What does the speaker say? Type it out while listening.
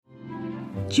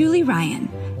Julie Ryan,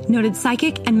 noted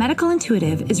psychic and medical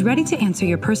intuitive, is ready to answer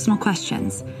your personal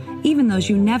questions, even those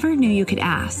you never knew you could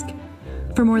ask.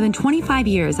 For more than 25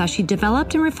 years, as she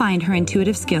developed and refined her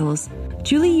intuitive skills,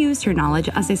 Julie used her knowledge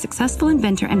as a successful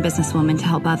inventor and businesswoman to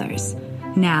help others.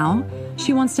 Now,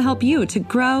 she wants to help you to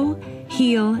grow,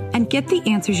 heal, and get the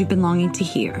answers you've been longing to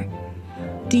hear.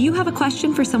 Do you have a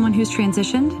question for someone who's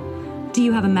transitioned? Do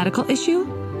you have a medical issue?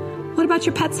 What about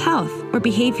your pet's health or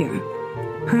behavior?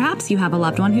 Perhaps you have a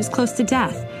loved one who's close to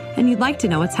death and you'd like to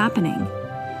know what's happening.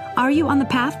 Are you on the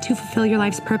path to fulfill your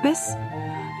life's purpose?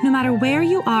 No matter where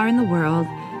you are in the world,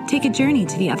 take a journey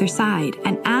to the other side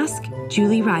and ask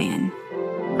Julie Ryan.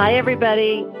 Hi,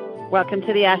 everybody. Welcome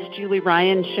to the Ask Julie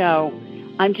Ryan Show.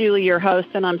 I'm Julie, your host,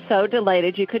 and I'm so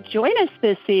delighted you could join us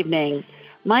this evening.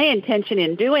 My intention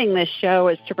in doing this show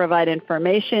is to provide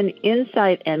information,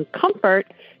 insight, and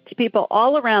comfort to people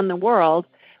all around the world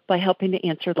by helping to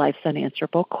answer life's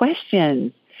unanswerable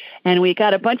questions. And we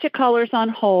got a bunch of callers on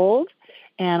hold,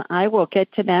 and I will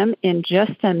get to them in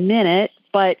just a minute.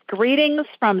 But greetings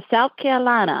from South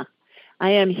Carolina.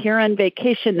 I am here on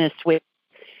vacation this week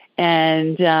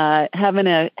and having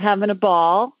a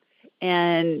ball,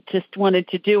 and just wanted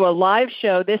to do a live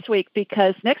show this week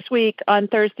because next week on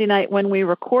Thursday night when we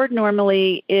record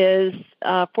normally is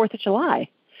 4th of July.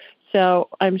 So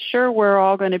I'm sure we're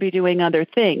all going to be doing other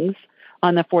things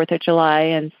on the 4th of July.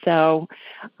 And so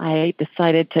I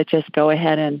decided to just go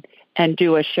ahead and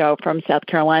do a show from South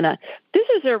Carolina. This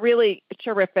is a really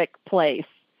terrific place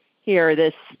here,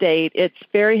 this state. It's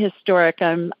very historic.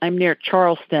 I'm near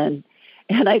Charleston.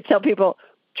 And I tell people,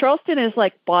 Charleston is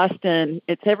like Boston.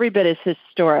 It's every bit as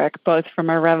historic, both from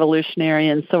a Revolutionary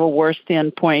and Civil War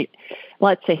standpoint.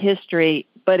 Lots of history,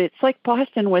 but it's like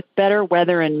Boston with better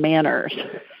weather and manners.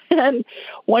 And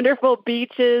wonderful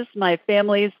beaches. My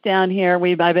family's down here.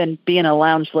 I've been being a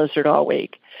lounge lizard all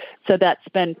week. So that's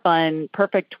been fun.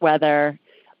 Perfect weather,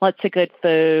 lots of good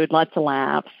food, lots of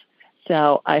laughs.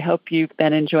 So I hope you've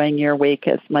been enjoying your week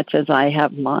as much as I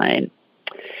have mine.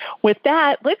 With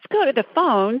that, let's go to the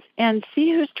phones and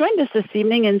see who's joined us this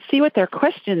evening and see what their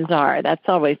questions are. That's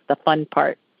always the fun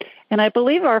part. And I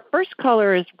believe our first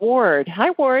caller is Ward.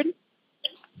 Hi, Ward.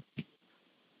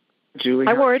 Julie,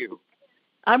 hi, Ward. How are you?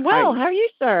 I'm well. Hi. How are you,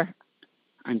 sir?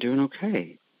 I'm doing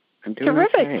okay.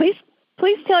 Terrific. Okay.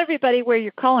 Please tell everybody where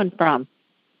you're calling from.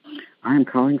 I'm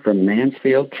calling from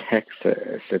Mansfield,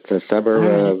 Texas. It's a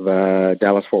suburb of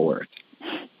Dallas-Fort Worth.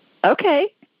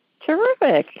 Okay.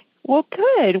 Terrific. Well,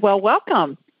 good. Well,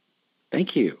 welcome.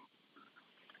 Thank you.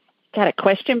 Got a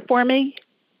question for me?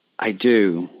 I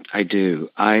do. I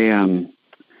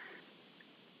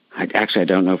actually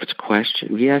don't know if it's a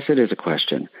question. Yes, it is a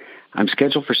question. I'm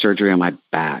scheduled for surgery on my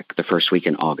back the first week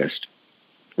in August.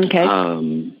 Okay.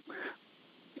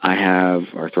 I have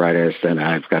arthritis and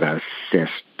I've got a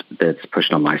cyst that's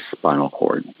pushed on my spinal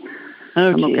cord.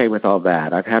 Oh, I'm okay with all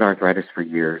that. I've had arthritis for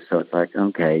years, so it's like,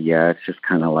 okay, yeah, it's just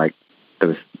kind of like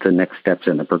the next steps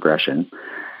in the progression.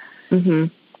 Mm-hmm.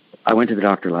 I went to the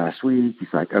doctor last week.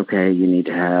 He's like, okay, you need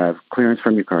to have clearance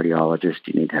from your cardiologist.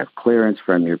 You need to have clearance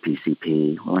from your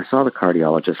PCP. Well, I saw the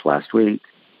cardiologist last week,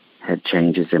 had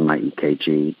changes in my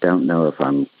EKG. Don't know if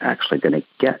I'm actually going to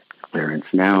get clearance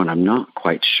now, and I'm not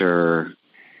quite sure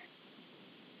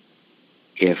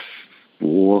if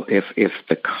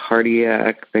the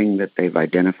cardiac thing that they've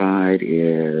identified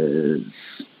is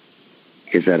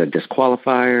that a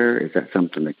disqualifier? Is that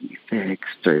something that can be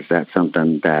fixed? Or is that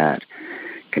something that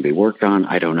can be worked on?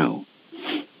 I don't know.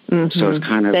 Mm-hmm. So it's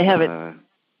kind of... They haven't...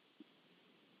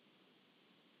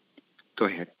 Go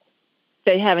ahead.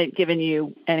 They haven't given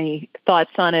you any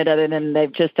thoughts on it other than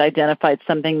they've just identified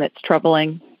something that's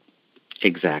troubling?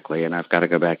 Exactly. And I've got to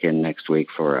go back in next week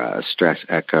for a stress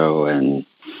echo, and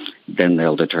then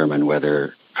they'll determine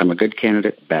whether I'm a good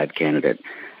candidate, bad candidate.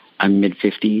 I'm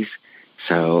mid-50s.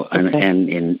 So, and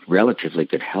in relatively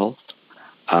good health.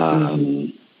 So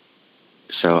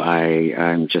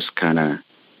I'm just kind of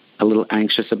a little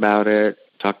anxious about it.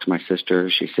 Talked to my sister.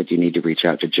 She said, you need to reach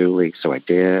out to Julie. So I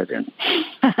did. And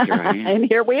here I am. And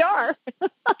here we are.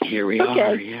 Here we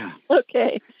are, yeah.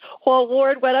 Okay. Well,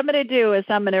 Ward, what I'm going to do is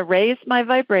I'm going to raise my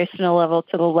vibrational level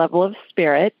to the level of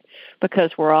spirit,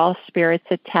 because we're all spirits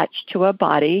attached to a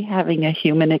body having a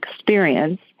human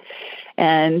experience.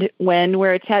 And when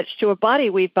we're attached to a body,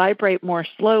 we vibrate more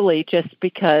slowly just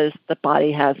because the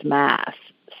body has mass.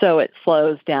 So it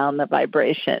slows down the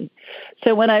vibration.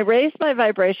 So when I raise my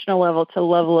vibrational level to the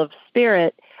level of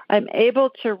spirit, I'm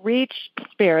able to reach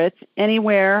spirits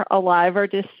anywhere alive or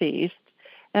deceased.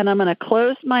 And I'm going to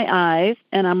close my eyes,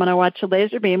 and I'm going to watch a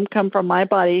laser beam come from my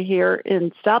body here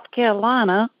in South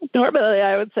Carolina. Normally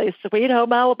I would say Sweet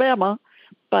Home, Alabama,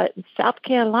 but in South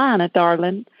Carolina,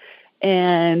 darling.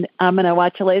 And I'm going to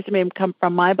watch a laser beam come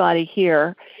from my body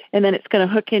here, and then it's going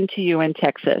to hook into you in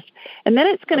Texas. And then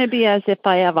it's going to be as if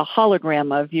I have a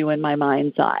hologram of you in my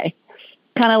mind's eye.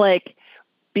 Kind of like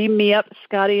beam me up,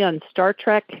 Scotty, on Star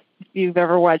Trek. If you've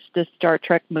ever watched a Star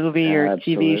Trek movie or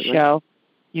TV show,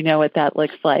 you know what that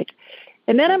looks like.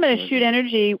 And then I'm going to shoot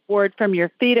energy, Ward, from your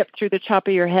feet up through the top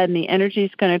of your head, and the energy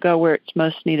is going to go where it's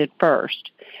most needed first.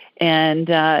 And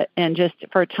just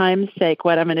for time's sake,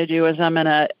 what I'm going to do is I'm going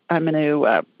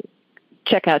to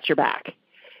check out your back,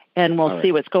 and we'll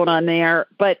see what's going on there.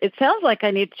 But it sounds like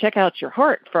I need to check out your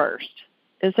heart first.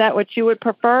 Is that what you would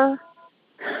prefer?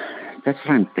 That's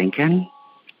what I'm thinking.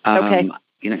 Okay.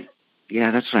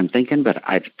 Yeah, that's what I'm thinking. But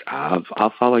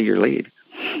I'll follow your lead.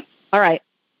 All right.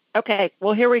 Okay.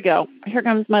 Well, here we go. Here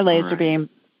comes my laser beam,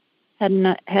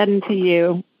 heading to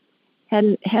you,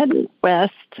 heading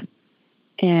west.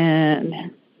 And,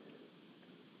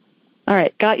 all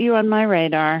right, got you on my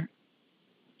radar.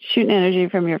 Shooting energy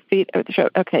from your feet.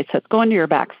 Okay, so it's going to your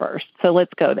back first. So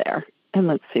let's go there, and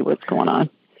let's see what's going on.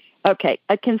 Okay,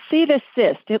 I can see the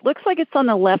cyst. It looks like it's on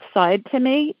the left side to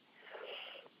me.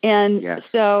 And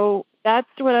so that's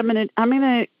what I'm going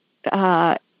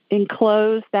to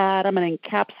enclose that. I'm going to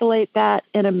encapsulate that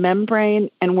in a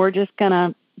membrane, and we're just going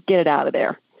to get it out of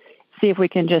there. See if we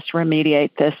can just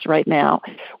remediate this right now.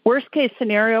 Worst case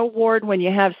scenario, Ward, when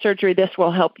you have surgery, this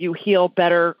will help you heal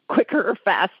better, quicker,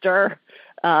 faster,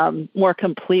 more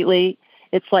completely.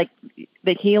 It's like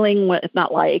the healing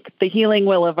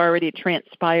will have already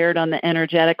transpired on the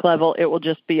energetic level. It will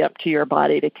just be up to your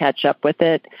body to catch up with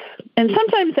it. And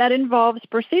sometimes that involves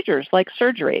procedures like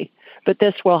surgery, but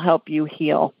this will help you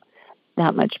heal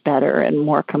that much better and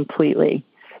more completely.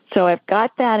 So I've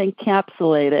got that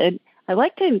encapsulated. I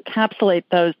like to encapsulate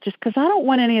those just because I don't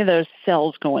want any of those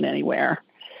cells going anywhere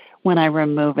when I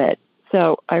remove it.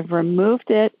 So I've removed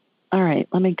it. All right,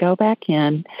 let me go back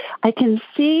in. I can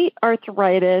see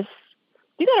arthritis.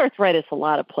 You got arthritis a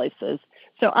lot of places.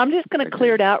 So I'm just going to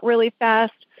clear it out really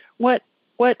fast. What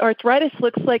arthritis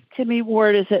looks like to me,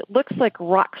 Ward, is it looks like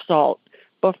rock salt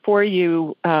before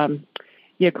you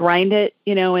grind it,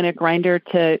 in a grinder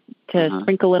to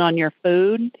sprinkle it on your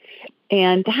food.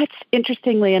 And that's,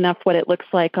 interestingly enough, what it looks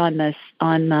like on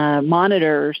the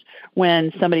monitors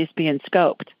when somebody's being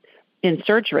scoped in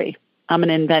surgery. I'm an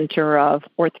inventor of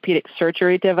orthopedic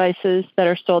surgery devices that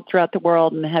are sold throughout the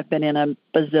world and have been in a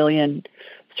bazillion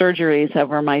surgeries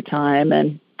over my time.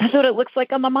 And that's what it looks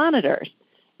like on the monitors.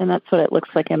 And that's what it looks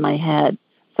like in my head.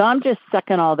 So I'm just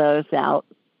sucking all those out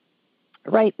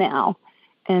right now.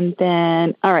 And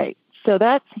then, all right. So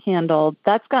that's handled.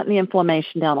 That's gotten the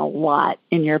inflammation down a lot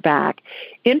in your back.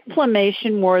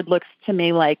 Inflammation, Ward, looks to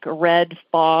me like red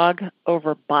fog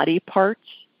over body parts.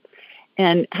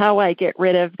 And how I get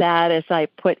rid of that is I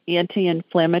put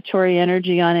anti-inflammatory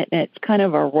energy on it, and it's kind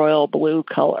of a royal blue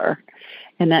color.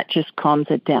 And that just calms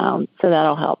it down. So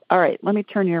that'll help. All right, let me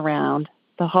turn you around.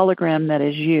 The hologram that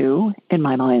is you in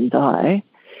my mind's eye.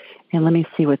 And let me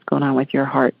see what's going on with your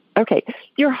heart. Okay,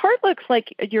 your heart looks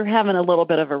like you're having a little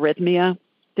bit of arrhythmia.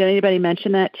 Did anybody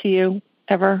mention that to you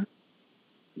ever?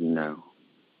 No.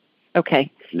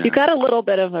 Okay, no. You got a little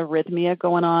bit of arrhythmia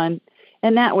going on,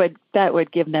 and that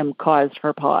would give them cause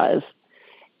for pause.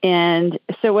 And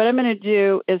so what I'm going to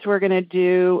do is we're going to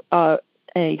do a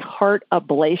heart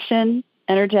ablation,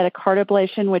 energetic heart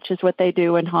ablation, which is what they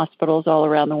do in hospitals all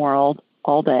around the world,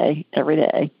 all day, every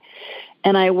day.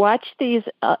 And I watch these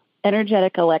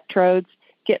energetic electrodes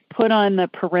get put on the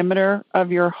perimeter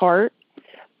of your heart,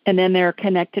 and then they're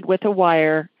connected with a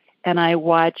wire, and I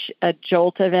watch a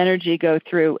jolt of energy go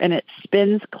through, and it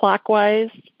spins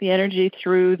clockwise, the energy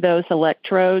through those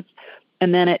electrodes,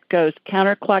 and then it goes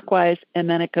counterclockwise, and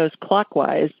then it goes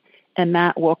clockwise, and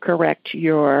that will correct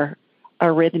your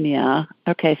arrhythmia.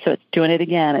 Okay, so it's doing it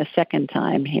again a second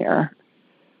time here.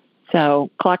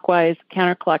 So clockwise,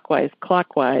 counterclockwise,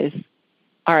 clockwise.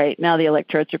 All right, now the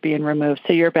electrodes are being removed,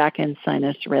 so you're back in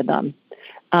sinus rhythm.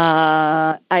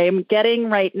 I am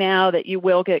getting right now that you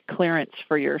will get clearance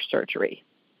for your surgery.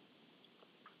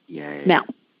 Yay. Now,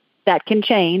 that can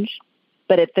change,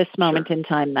 but at this moment in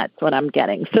time, that's what I'm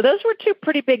getting. So those were two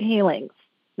pretty big healings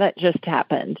that just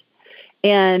happened.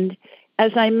 And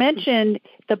as I mentioned,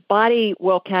 the body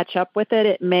will catch up with it.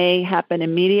 It may happen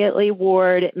immediately,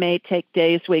 Ward. It may take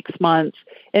days, weeks, months.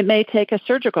 It may take a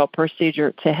surgical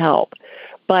procedure to help.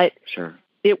 But sure,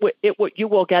 you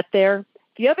will get there.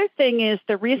 The other thing is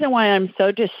the reason why I'm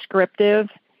so descriptive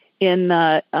in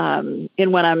what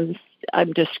I'm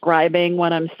describing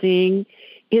what I'm seeing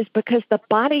is because the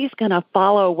body's going to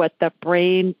follow what the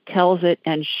brain tells it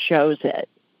and shows it.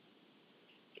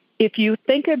 if you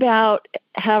think about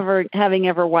having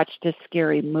ever watched a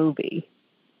scary movie,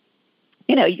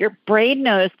 your brain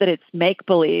knows that it's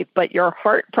make-believe, but your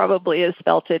heart probably has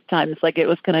felt at times like it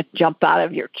was going to jump out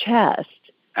of your chest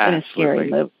in a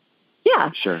scary movie.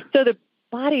 Yeah. Sure. So the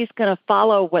body's going to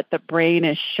follow what the brain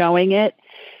is showing it.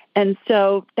 And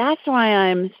so that's why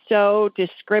I'm so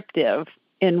descriptive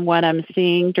in what I'm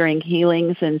seeing during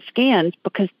healings and scans,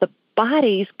 because the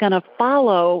body's going to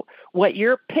follow what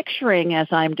you're picturing as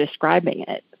I'm describing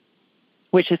it,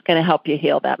 which is going to help you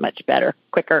heal that much better,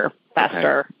 quicker,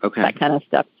 faster, that kind of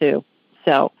stuff too.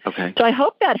 So I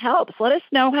hope that helps. Let us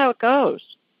know how it goes.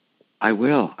 I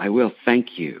will.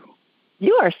 Thank you.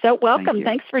 You are so welcome.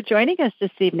 Thanks for joining us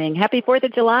this evening. Happy 4th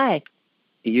of July.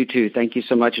 You too. Thank you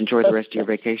so much. Enjoy the rest of your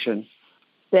vacation.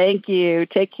 Thank you.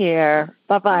 Take care.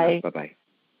 Bye-bye. Bye-bye.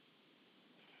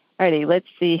 All righty, let's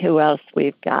see who else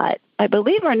we've got. I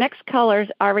believe our next caller is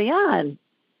Ariane.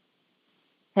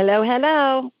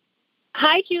 Hello.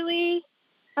 Hi, Julie.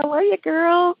 How are you,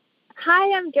 girl?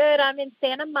 Hi, I'm good. I'm in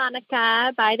Santa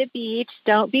Monica by the beach.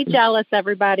 Don't be jealous,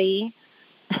 everybody.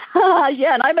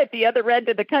 Yeah, and I'm at the other end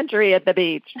of the country at the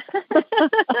beach.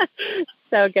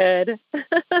 So good.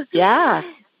 Yeah.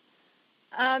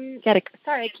 Sorry,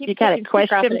 I keep. You got a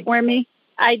question for me?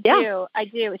 I do.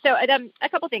 So, a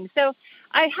couple things. So,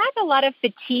 I have a lot of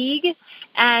fatigue,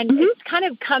 and it kind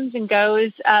of comes and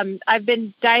goes. I've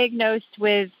been diagnosed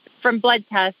from blood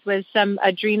tests with some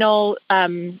adrenal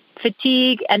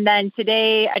fatigue, and then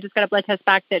today I just got a blood test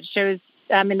back that shows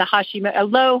in the a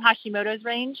low Hashimoto's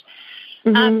range.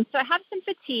 So I have some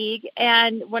fatigue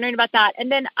and wondering about that.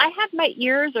 And then I have my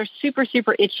ears are super,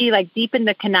 super itchy, like deep in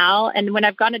the canal. And when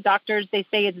I've gone to doctors, they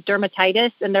say it's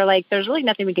dermatitis. And they're like, there's really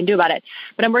nothing we can do about it.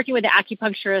 But I'm working with an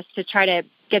acupuncturist to try to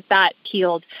get that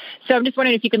healed. So I'm just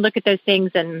wondering if you can look at those things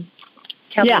and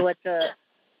tell me what the...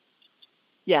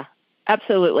 Yeah,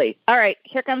 absolutely. All right.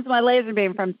 Here comes my laser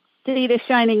beam from sea to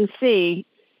shining sea.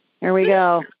 Here we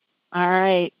go. All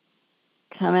right.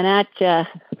 Coming at you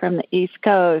from the East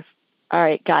Coast. All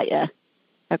right, got you.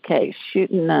 Okay,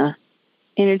 shooting the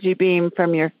energy beam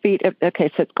from your feet.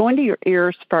 Okay, so it's going to your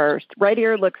ears first. Right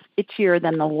ear looks itchier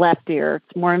than the left ear.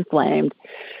 It's more inflamed.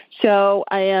 So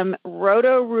I am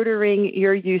roto-rootering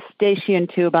your eustachian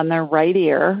tube on the right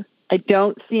ear. I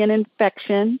don't see an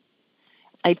infection.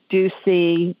 I do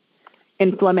see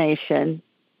inflammation.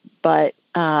 But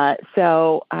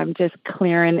so I'm just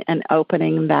clearing and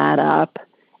opening that up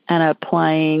and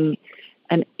applying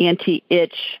an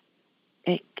anti-itch.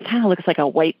 It kind of looks like a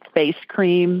white face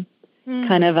cream,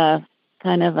 kind of a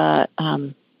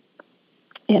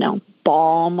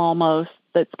balm almost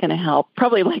that's going to help.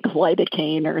 Probably like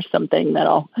lidocaine or something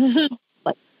that'll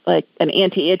like an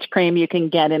anti-itch cream you can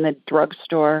get in a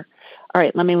drugstore. All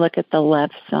right, let me look at the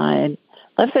left side.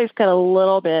 Left side's got a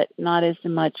little bit, not as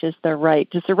much as the right.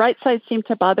 Does the right side seem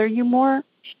to bother you more?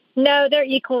 No, they're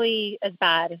equally as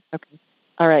bad. Okay.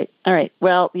 All right.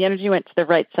 Well, the energy went to the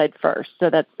right side first, so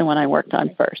that's the one I worked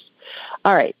on first.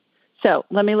 All right. So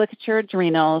let me look at your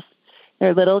adrenals.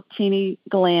 They're little teeny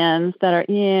glands that are,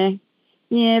 they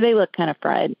look kind of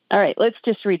fried. All right, let's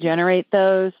just regenerate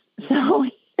those. So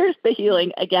here's the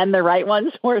healing. Again, the right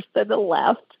one's worse than the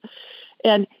left.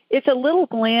 And it's a little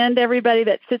gland, everybody,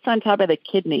 that sits on top of the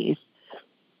kidneys.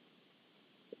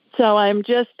 So I'm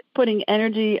just putting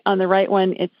energy on the right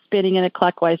one. It's spinning in a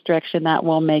clockwise direction. That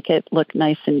will make it look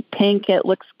nice and pink. It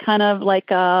looks kind of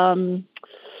like a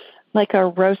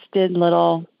roasted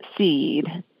little seed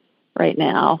right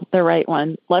now, the right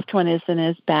one. Left one isn't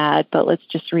as bad, but let's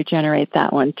just regenerate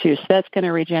that one too. So that's going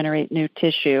to regenerate new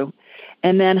tissue.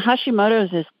 And then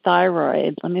Hashimoto's is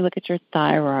thyroid. Let me look at your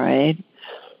thyroid.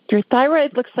 Your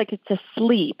thyroid looks like it's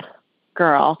asleep,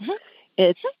 girl.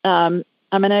 It's I'm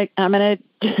gonna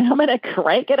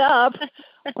crank it up.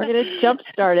 We're gonna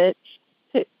jumpstart it.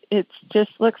 It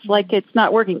just looks like it's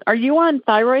not working. Are you on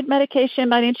thyroid medication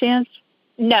by any chance?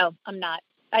 No, I'm not.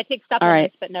 I take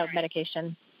supplements, but no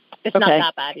medication. It's not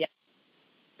that bad yet.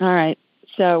 All right.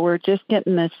 So we're just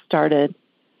getting this started.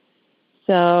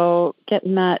 So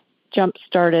getting that jump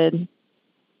started.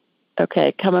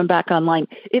 Okay, coming back online.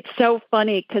 It's so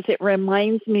funny because it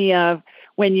reminds me of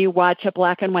when you watch a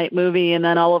black and white movie and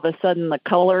then all of a sudden the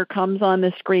color comes on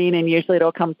the screen, and usually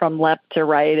it'll come from left to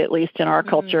right, at least in our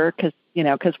culture, because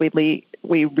we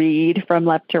read from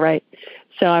left to right.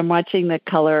 So I'm watching the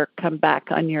color come back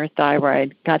on your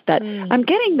thyroid. Got that? I'm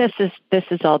getting this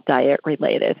is all diet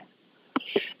related.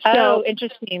 So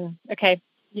interesting. Okay.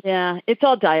 Yeah, it's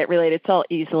all diet related. It's all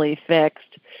easily fixed.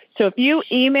 So if you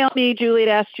email me,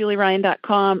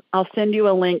 julie@askjulieryan.com, I'll send you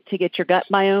a link to get your gut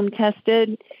biome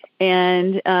tested,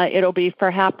 and it'll be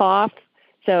for half off.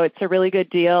 So it's a really good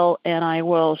deal, and I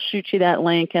will shoot you that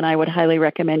link, and I would highly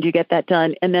recommend you get that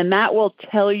done. And then that will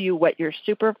tell you what your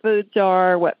superfoods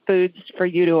are, what foods for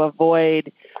you to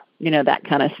avoid, that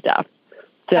kind of stuff.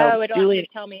 So, it Julie,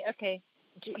 tell me. Okay.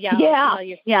 Yeah.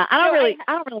 I don't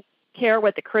really care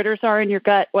what the critters are in your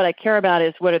gut. What I care about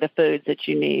is what are the foods that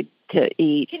you need to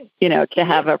eat, to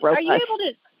have a robust immune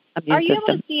system. Are you able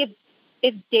to see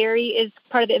if dairy is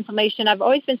part of the inflammation? I've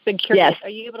always been curious. Yes. Are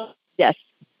you able to? Yes,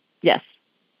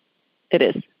 it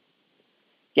is.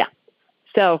 Yeah.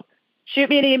 So shoot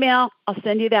me an email. I'll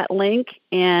send you that link,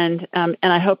 and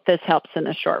I hope this helps in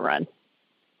the short run.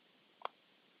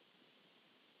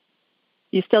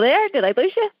 You still there? Did I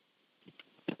lose you?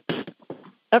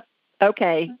 Oh,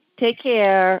 okay. Take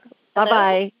care.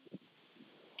 Bye-bye.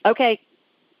 Okay.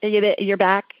 You're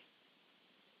back?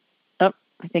 Oh,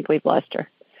 I think we've lost her.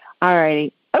 All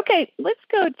righty. Okay, let's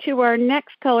go to our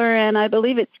next caller, and I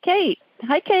believe it's Kate.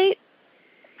 Hi, Kate.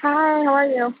 Hi, how are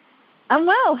you? I'm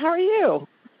well. How are you?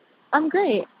 I'm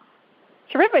great.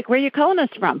 Terrific. Where are you calling us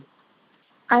from?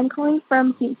 I'm calling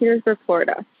from St. Petersburg,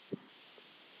 Florida.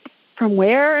 From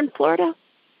where in Florida?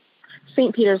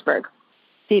 St. Petersburg.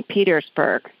 St.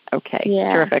 Petersburg. Okay.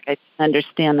 Yeah. Terrific. I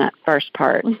understand that first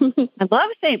part. I love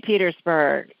St.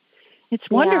 Petersburg. It's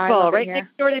wonderful, right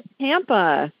next door to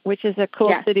Tampa, which is a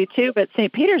cool city too, but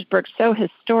St. Petersburg's so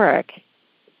historic.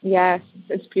 Yes,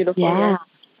 it's beautiful. Yeah.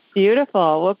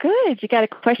 Beautiful. Well, good. You got a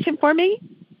question for me?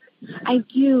 I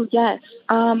do, yes.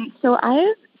 So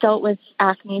I've dealt with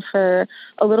acne for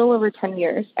a little over 10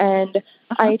 years, and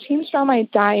I changed all my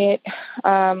diet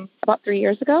about 3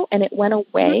 years ago, and it went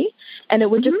away, and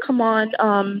it would just come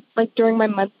on like during my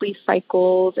monthly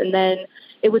cycles, and then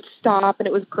it would stop, and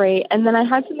it was great. And then I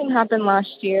had something happen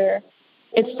last year.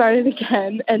 It started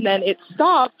again, and then it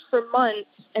stopped for months,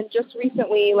 and just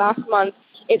recently, last month,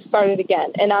 it started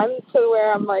again. And I'm to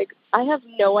where I'm like, I have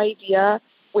no idea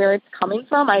where it's coming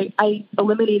from. I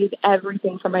eliminated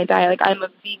everything from my diet. Like, I'm a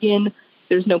vegan.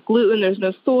 There's no gluten. There's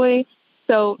no soy.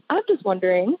 So I'm just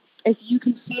wondering if you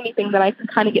can see anything that I can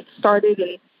kind of get started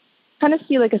and kind of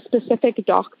see like a specific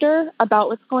doctor about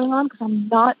what's going on,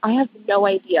 because I have no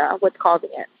idea what's causing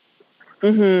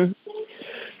it.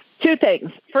 Two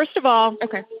things. First of all,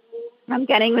 okay, I'm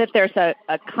getting that there's a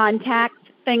contact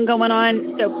thing going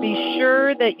on. So be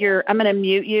sure that I'm going to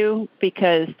mute you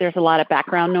because there's a lot of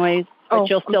background noise, but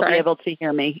you'll still be able to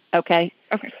hear me. Okay?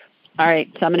 Okay. All right.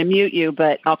 So I'm going to mute you,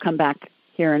 but I'll come back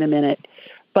here in a minute.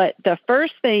 But the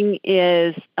first thing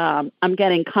is I'm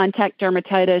getting contact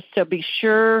dermatitis. So be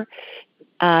sure,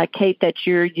 Kate, that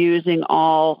you're using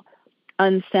all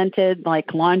unscented,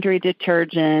 like laundry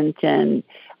detergent and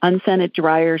unscented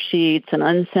dryer sheets and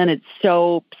unscented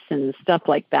soaps and stuff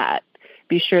like that.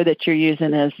 Be sure that you're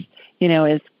using as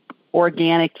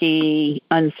organic-y,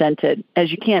 unscented as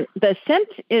you can. The scent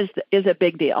is a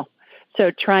big deal.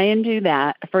 So try and do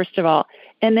that, first of all.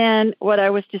 And then what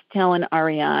I was just telling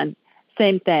Ariane,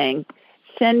 same thing.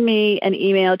 Send me an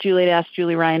email,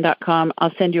 julie@askjulieryan.com.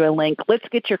 I'll send you a link. Let's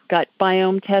get your gut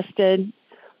biome tested,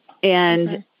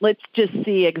 and let's just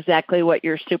see exactly what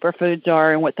your superfoods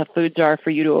are and what the foods are for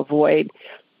you to avoid.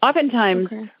 Oftentimes,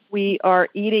 we are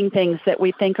eating things that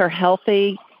we think are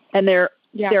healthy, and they're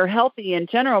healthy in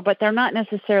general, but they're not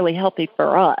necessarily healthy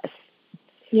for us.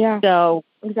 Yeah. So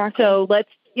exactly. So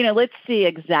let's see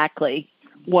exactly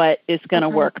what is going to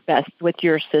work best with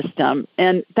your system.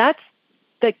 And that's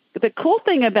the cool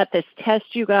thing about this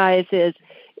test, you guys, is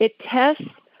it tests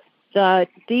the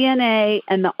DNA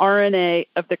and the RNA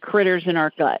of the critters in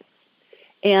our gut.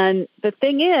 And the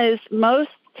thing is, most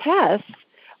tests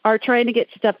are trying to get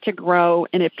stuff to grow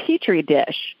in a Petri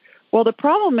dish. Well, the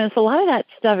problem is a lot of that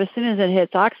stuff, as soon as it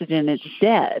hits oxygen, it's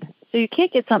dead. So you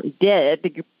can't get something dead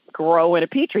to grow in a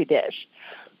Petri dish.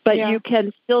 But you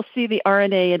can still see the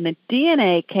RNA and the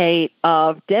DNA, Kate,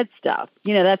 of dead stuff.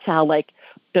 That's how, like,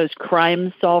 those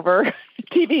crime solver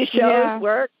TV shows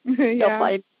work.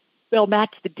 They'll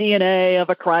match the DNA of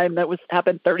a crime that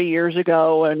happened 30 years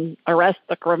ago and arrest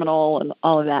the criminal and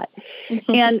all of that.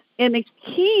 And the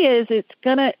key is it's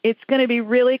gonna be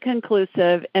really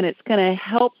conclusive, and it's gonna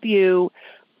help you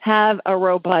have a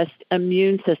robust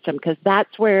immune system, because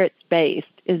that's where it's based,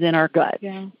 is in our gut.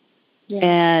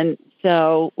 And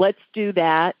so let's do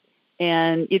that.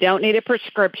 And you don't need a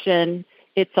prescription.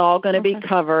 It's all going to be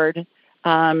covered.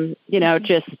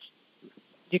 Just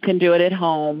you can do it at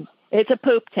home. It's a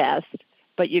poop test,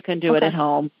 but you can do it at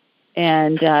home.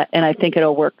 And I think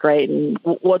it'll work great. And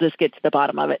we'll just get to the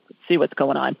bottom of it, see what's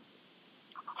going on.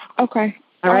 Okay.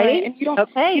 All right. And you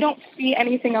don't see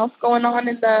anything else going on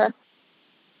in the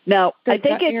I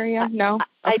think area? No.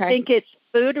 I think it's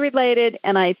food related,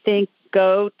 and I think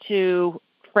go to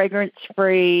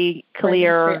fragrance-free,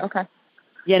 clear, Okay.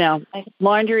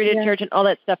 Laundry detergent, all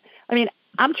that stuff. I mean,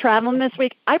 I'm traveling this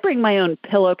week. I bring my own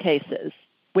pillowcases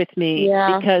with me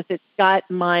because it's got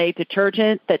my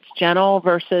detergent that's gentle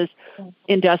versus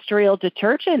industrial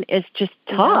detergent is just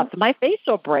tough. My face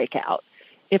will break out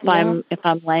if I'm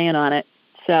laying on it.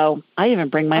 So I even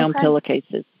bring my own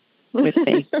pillowcases with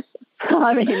me.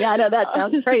 I mean, I know that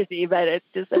sounds crazy, but it's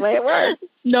just the way it works.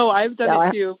 No, I've done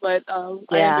it too, but I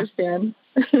understand.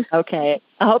 Okay.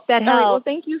 I hope that helps. Well,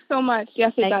 thank you so much.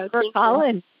 Yes, it does. Thanks for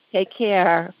calling. Take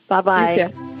care. Bye-bye. You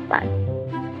too. Bye.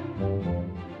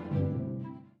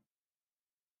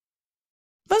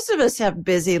 Most of us have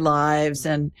busy lives,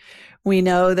 and we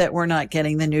know that we're not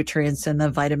getting the nutrients and the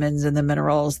vitamins and the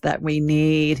minerals that we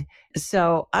need.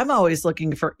 So I'm always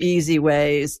looking for easy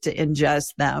ways to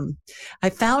ingest them. I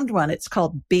found one. It's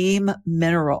called Beam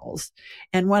Minerals.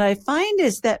 And what I find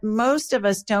is that most of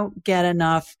us don't get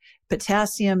enough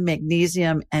potassium,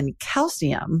 magnesium, and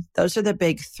calcium. Those are the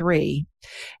big three.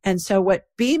 And so what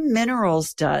Beam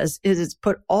Minerals does is it's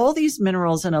put all these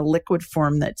minerals in a liquid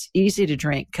form that's easy to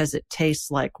drink because it tastes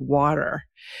like water.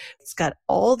 It's got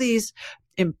all these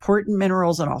important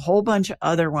minerals and a whole bunch of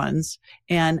other ones.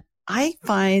 And I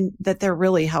find that they're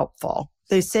really helpful.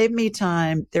 They save me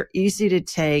time. They're easy to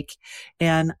take.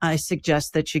 And I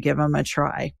suggest that you give them a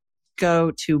try.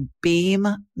 Go to Beam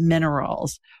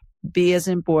Minerals, B as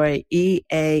in boy,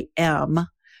 EAM,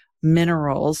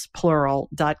 minerals,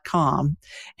 plural.com,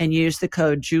 and use the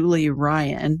code Julie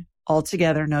Ryan,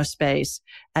 altogether, no space,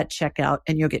 at checkout,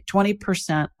 and you'll get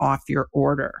 20% off your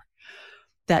order.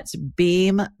 That's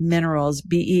Beam Minerals,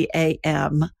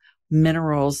 BEAM,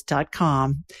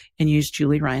 minerals.com, and use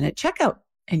Julie Ryan at checkout,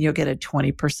 and you'll get a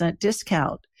 20%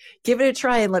 discount. Give it a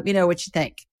try and let me know what you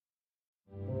think.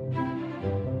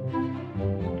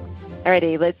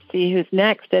 Alrighty, let's see who's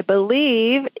next. I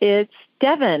believe it's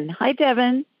Devin. Hi,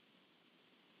 Devin.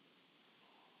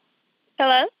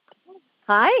 Hello.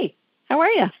 Hi. How are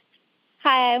you?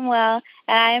 Hi, I'm well.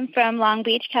 I'm from Long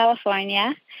Beach,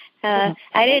 California. I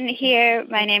didn't hear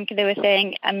my name because it was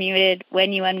saying unmuted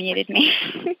when you unmuted me.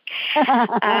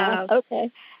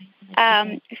 Okay.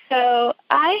 So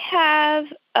I have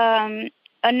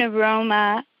a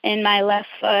neuroma in my left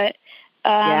foot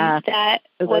that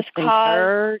was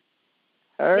caused.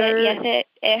 Yes,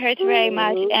 it hurts very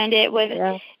much, and it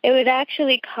was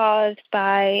actually caused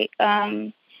by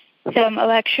some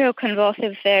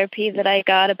electroconvulsive therapy that I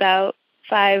got about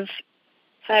 5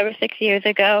 or 6 years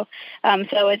ago.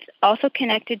 So it's also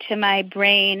connected to my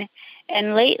brain,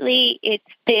 and lately it's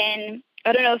been,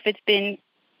 I don't know if it's been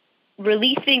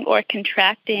releasing or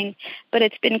contracting, but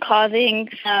it's been causing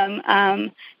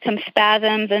some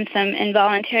spasms and some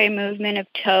involuntary movement of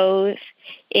toes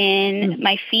in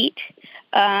my feet.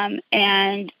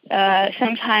 And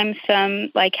sometimes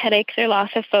some like headaches or loss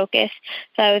of focus.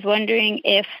 So I was wondering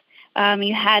if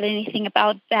you had anything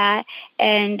about that.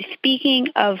 And speaking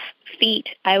of feet,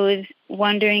 I was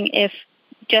wondering if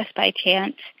just by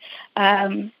chance,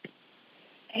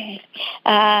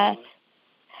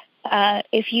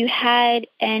 if you had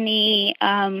any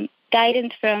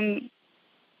guidance from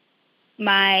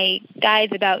my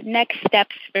guides about next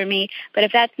steps for me, but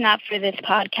if that's not for this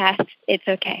podcast, it's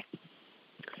okay.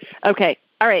 Okay.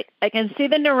 All right. I can see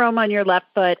the neuroma on your left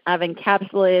foot. I've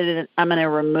encapsulated it. I'm going to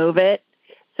remove it.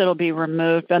 So it'll be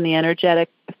removed on the energetic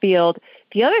field.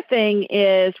 The other thing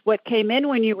is what came in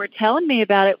when you were telling me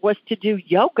about it was to do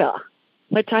yoga,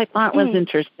 which I thought was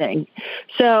interesting.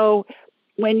 So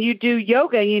when you do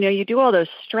yoga, you do all those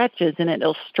stretches and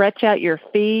it'll stretch out your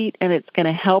feet and it's going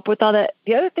to help with all that.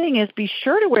 The other thing is be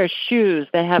sure to wear shoes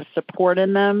that have support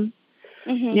in them,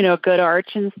 good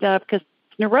arch and stuff, because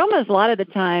neuromas a lot of the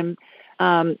time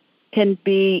can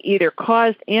be either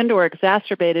caused and or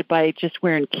exacerbated by just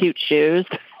wearing cute shoes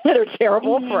that are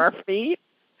terrible for our feet.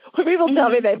 When people tell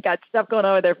me they've got stuff going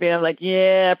on with their feet, I'm like,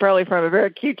 yeah, probably from a very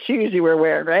cute shoes you were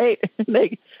wearing, right?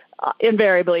 They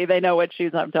invariably they know what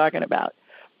shoes I'm talking about.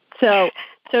 So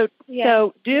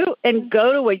do and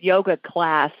go to a yoga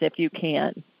class if you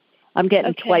can. I'm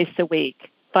getting twice a week.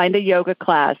 Find a yoga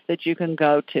class that you can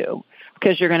go to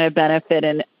because you're going to benefit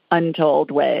in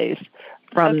untold ways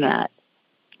from that.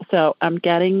 So I'm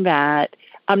getting that.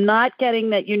 I'm not getting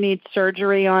that you need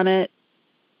surgery on it.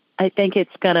 I think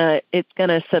it's gonna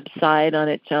subside on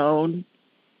its own.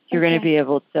 You're going to be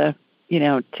able to,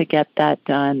 to get that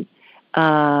done.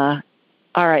 All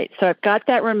right. So I've got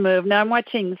that removed. Now I'm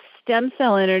watching stem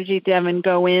cell energy, Devin,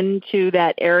 go into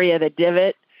that area, the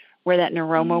divot where that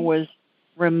neuroma was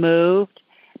removed.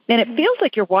 And it feels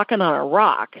like you're walking on a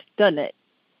rock, doesn't it?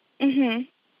 Mm-hmm.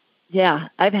 Yeah,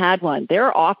 I've had one.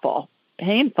 They're awful.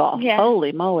 painful. Yeah.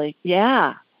 Holy moly.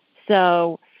 Yeah.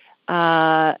 So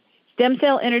stem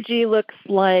cell energy looks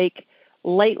like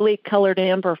lightly colored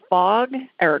amber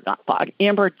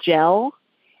amber gel,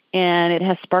 and it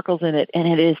has sparkles in it. And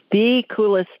it is the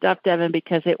coolest stuff, Devin,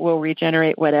 because it will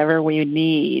regenerate whatever we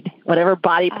need, whatever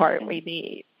body part we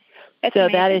need. That's so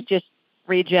amazing. That is just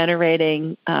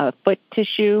regenerating foot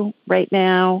tissue right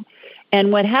now.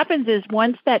 And what happens is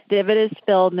once that divot is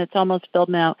filled, and it's almost filled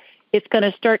now, it's going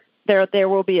to start, there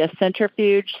will be a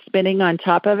centrifuge spinning on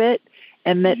top of it,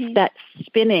 and that's that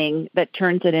spinning that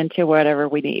turns it into whatever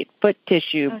we need, foot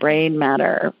tissue, brain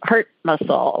matter, heart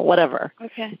muscle, whatever.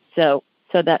 Okay. So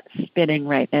that's spinning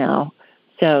right now.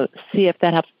 So see if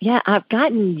that helps. Yeah, I've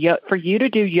gotten for you to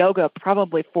do yoga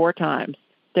probably 4 times.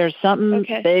 There's something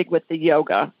big with the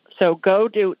yoga. So go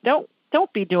do, don't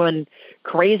be doing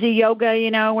crazy yoga,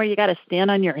 where you got to stand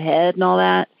on your head and all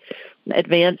that.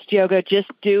 Advanced yoga, just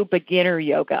do beginner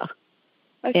yoga.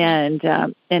 Okay. And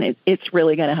it's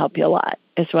really going to help you a lot,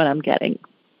 is what I'm getting.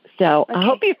 So I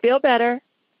hope you feel better.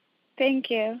 Thank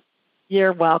you.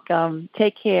 You're welcome.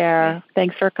 Take care. Okay.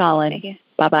 Thanks for calling. Thank you.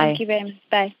 Bye-bye. Thank you very much.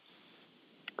 Bye.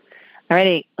 All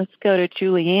righty. Let's go to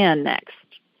Julianne next.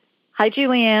 Hi,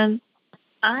 Julianne.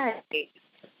 Hi.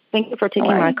 Thank you for taking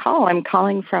my call. I'm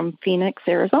calling from Phoenix,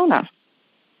 Arizona.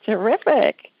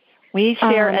 Terrific. We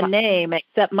share a name,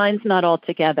 except mine's not all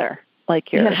together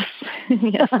like yours.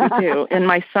 Yes, we do. And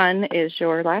my son is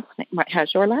your last name.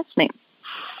 Has your last name.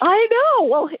 I know.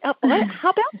 Well, how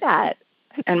about that?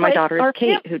 And my daughter is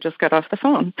Kate, who just got off the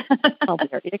phone. Oh,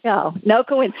 there you go. No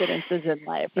coincidences in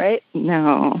life, right?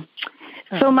 No.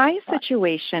 So my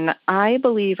situation, I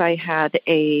believe I had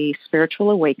a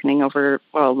spiritual awakening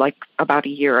about a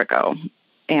year ago.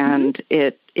 And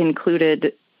it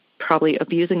included probably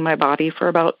abusing my body for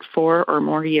about 4 or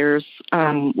more years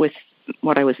with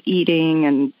what I was eating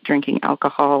and drinking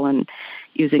alcohol and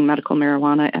using medical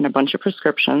marijuana and a bunch of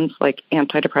prescriptions like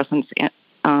antidepressants,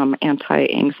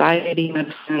 anti-anxiety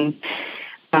medicine.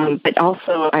 But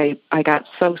also I got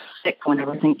so sick when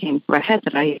everything came to my head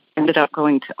that I ended up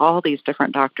going to all these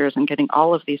different doctors and getting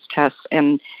all of these tests.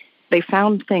 And they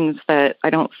found things that I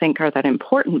don't think are that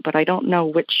important, but I don't know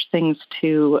which things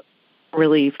to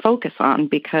really focus on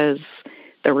because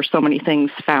there were so many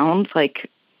things found, like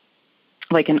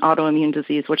an autoimmune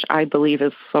disease, which I believe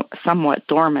is somewhat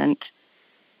dormant.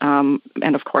 And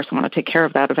of course, I want to take care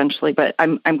of that eventually. But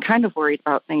I'm kind of worried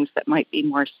about things that might be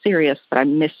more serious that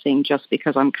I'm missing just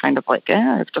because I'm kind of like,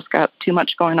 I've just got too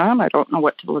much going on. I don't know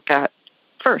what to look at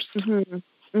first. Mm-hmm.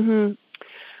 Mm-hmm.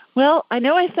 Well, I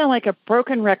know I sound like a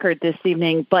broken record this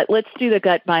evening, but let's do the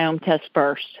gut biome test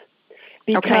first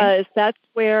because that's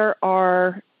where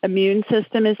our immune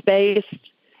system is based,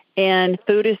 and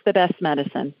food is the best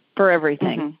medicine for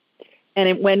everything. Mm-hmm.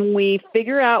 And when we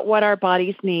figure out what our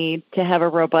bodies need to have a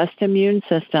robust immune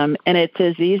system, and it's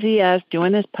as easy as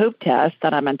doing this poop test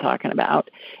that I've been talking about,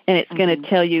 and it's going to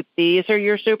tell you these are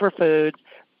your superfoods,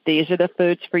 these are the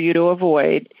foods for you to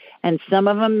avoid, and some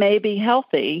of them may be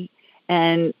healthy,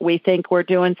 and we think we're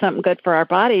doing something good for our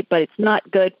body, but it's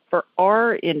not good for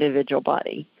our individual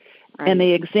body. Right. And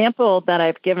the example that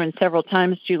I've given several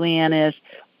times, Julianne, is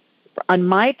on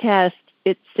my test,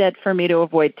 it said for me to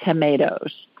avoid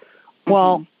tomatoes.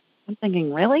 Well, I'm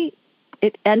thinking, really?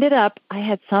 It ended up, I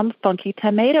had some funky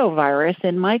tomato virus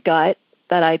in my gut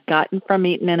that I'd gotten from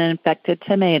eating an infected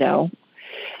tomato.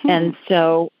 And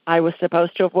so I was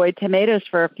supposed to avoid tomatoes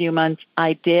for a few months.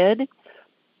 I did.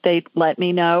 They let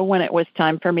me know when it was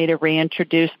time for me to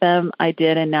reintroduce them. I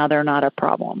did, and now they're not a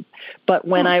problem. But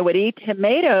when I would eat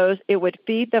tomatoes, it would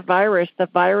feed the virus. The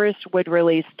virus would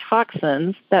release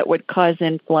toxins that would cause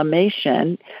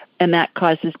inflammation, and that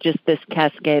causes just this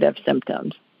cascade of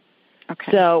symptoms.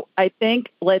 Okay. So I think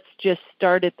let's just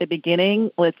start at the beginning.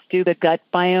 Let's do the gut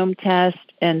biome test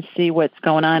and see what's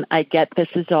going on. I get this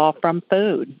is all from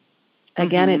food.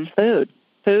 Again, it's food.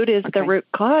 Food is the root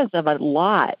cause of a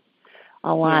lot.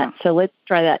 Yeah. So let's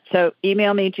try that. So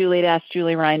email me,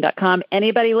 Julie@AskJulieRyan.com.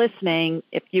 Anybody listening,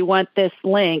 if you want this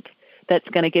link that's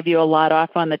going to give you a lot off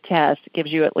on the test, it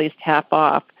gives you at least half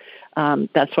off.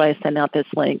 That's why I send out this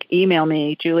link. Email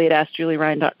me,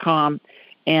 Julie@AskJulieRyan.com,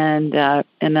 and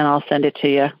then I'll send it to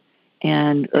you.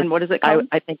 And what is it called?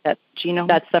 I think that's genome.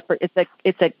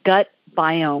 It's a gut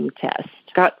biome test.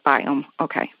 Gut biome.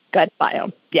 Okay. Gut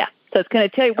biome. Yeah. So it's going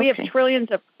to tell you we have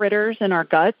trillions of critters in our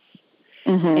guts.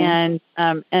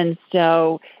 And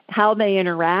so how they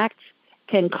interact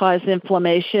can cause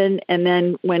inflammation, and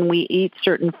then when we eat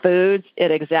certain foods, it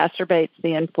exacerbates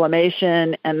the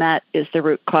inflammation, and that is the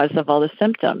root cause of all the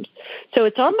symptoms. So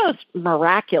it's almost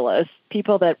miraculous,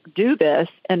 people that do this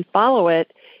and follow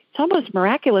it, it's almost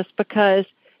miraculous because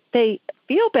they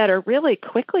feel better really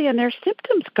quickly and their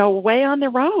symptoms go away on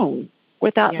their own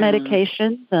without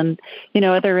medications and,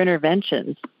 other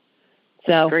interventions.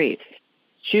 So great.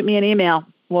 Shoot me an email.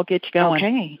 We'll get you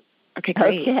going. Okay,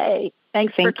 great. Okay.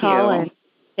 Thanks for calling. You.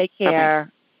 Take care.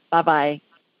 Okay. Bye-bye.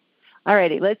 All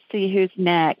righty, let's see who's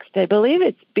next. I believe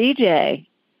it's BJ.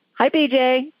 Hi,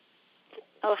 BJ.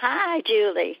 Oh, hi,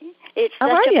 Julie. It's How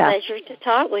such are a ya? pleasure to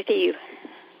talk with you.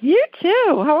 You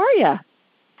too. How are you?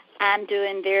 I'm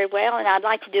doing very well, and I'd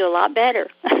like to do a lot better.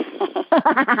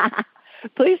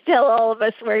 Please tell all of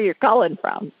us where you're calling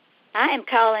from. I am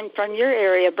calling from your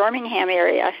area, Birmingham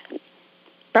area.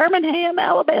 Birmingham,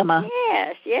 Alabama.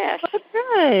 Yes.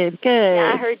 Oh, good.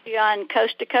 Yeah, I heard you on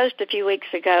Coast to Coast a few weeks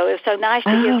ago. It was so nice to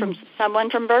hear from someone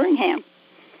from Birmingham.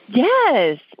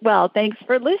 Yes. Well, thanks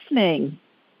for listening.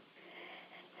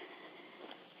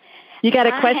 You got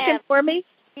a question for me?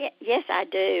 Yes, I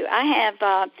do. I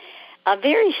have a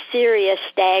very serious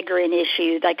staggering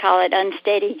issue. They call it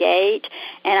unsteady gait,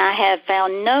 and I have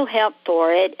found no help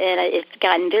for it, and it's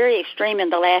gotten very extreme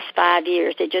in the last 5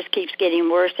 years. It just keeps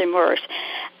getting worse and worse.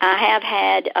 I have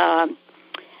had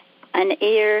an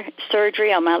ear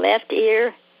surgery on my left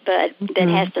ear, but that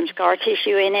has some scar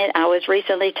tissue in it, I was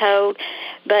recently told,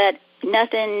 but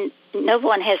no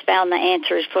one has found the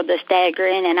answers for the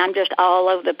staggering, and I'm just all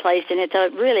over the place, and it's a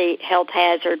really health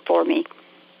hazard for me.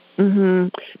 Mm-hmm.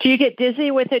 Do you get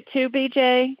dizzy with it too,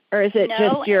 BJ, or is it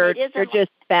just you're just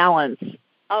balance?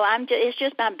 Oh, it's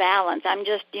just my balance. I'm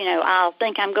just, I'll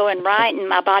think I'm going right, and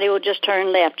my body will just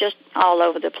turn left, just all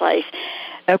over the place.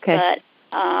 Okay. But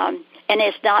and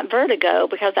it's not vertigo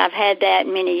because I've had that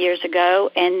many years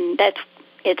ago, and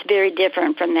it's very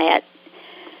different from that.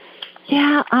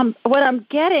 Yeah, what I'm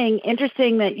getting,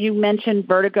 interesting that you mentioned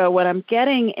vertigo, what I'm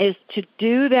getting is to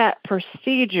do that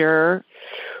procedure,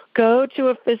 go to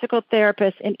a physical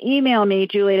therapist and email me,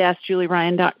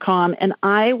 julie@askryan.com, and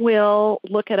I will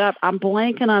look it up. I'm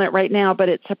blanking on it right now, but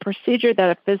it's a procedure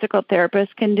that a physical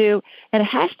therapist can do, and it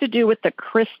has to do with the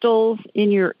crystals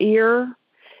in your ear,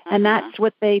 and that's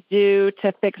what they do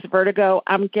to fix vertigo.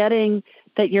 I'm getting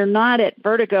that you're not at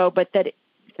vertigo, but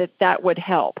that would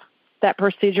help. That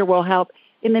procedure will help.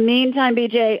 In the meantime,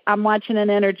 BJ, I'm watching an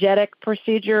energetic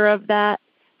procedure of that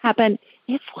happen.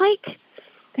 It's like,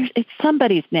 it's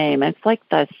somebody's name. It's like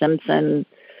the Simpson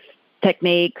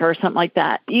technique or something like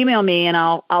that. Email me and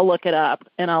I'll look it up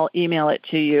and I'll email it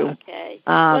to you. Okay.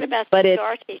 What about the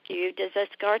scar tissue? Does the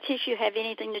scar tissue have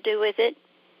anything to do with it?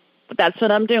 That's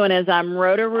what I'm doing is I'm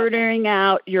roto-rootering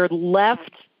out your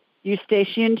left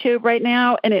eustachian tube right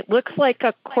now, and it looks like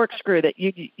a corkscrew that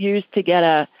you use to get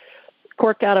a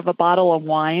cork out of a bottle of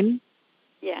wine.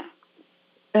 Yeah.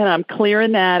 And I'm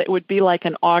clearing that. It would be like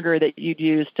an auger that you'd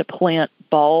use to plant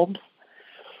bulbs,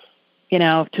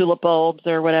 tulip bulbs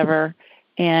or whatever.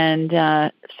 And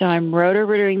so I'm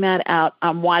roto-rootering that out.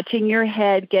 I'm watching your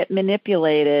head get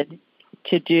manipulated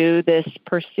to do this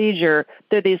procedure.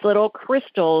 They're these little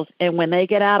crystals, and when they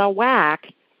get out of whack,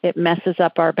 it messes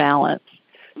up our balance.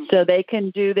 So they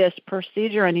can do this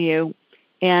procedure on you,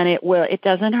 and it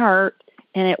doesn't hurt,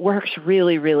 and it works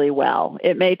really, really well.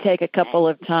 It may take a couple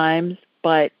of times,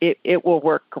 but it will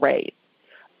work great.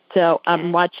 So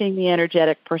I'm watching the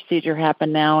energetic procedure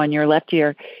happen now on your left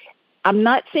ear. I'm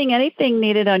not seeing anything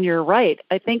needed on your right.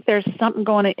 I think there's something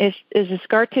going on. Is the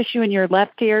scar tissue in your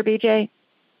left ear, BJ?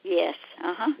 Yes.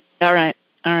 Uh-huh. All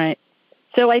right.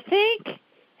 So I think,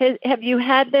 have you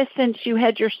had this since you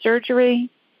had your surgery?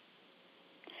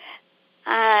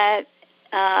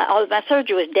 My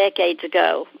surgery was decades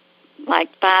ago, like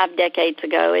 5 decades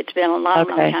ago. It's been a long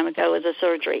time ago with the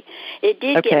surgery. It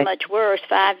did get much worse.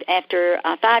 5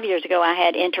 years ago, I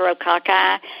had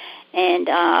enterococci, and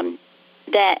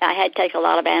that I had to take a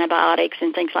lot of antibiotics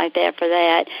and things like that for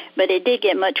that. But it did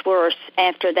get much worse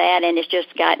after that, and it's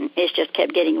just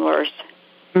kept getting worse.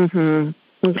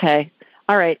 Mm-hmm. Okay.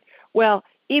 All right. Well,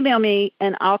 email me,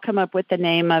 and I'll come up with the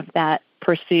name of that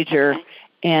procedure. Okay.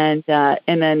 And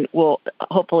then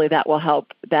hopefully that will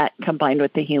help, that combined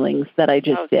with the healings that I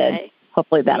just did.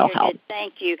 Hopefully that'll help.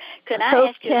 Thank you. Could I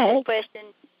ask you a quick question?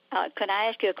 Could I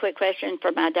ask you a quick question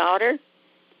for my daughter?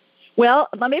 Well,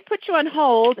 let me put you on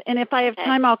hold, and if I have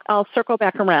time, I'll circle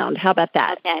back around. How about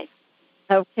that? Okay.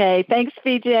 Okay. Thanks,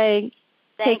 BJ.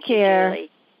 Take care.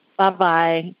 Julie.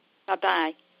 Bye-bye.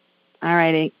 Bye-bye. All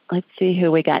righty. Let's see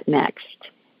who we got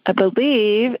next. I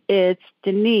believe it's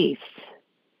Denise.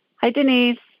 Hi,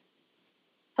 Denise.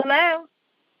 Hello.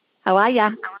 How are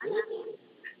ya?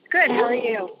 Good. How are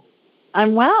you?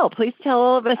 I'm well. Please tell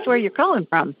all of us where you're calling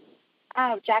from.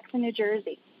 Oh, Jackson, New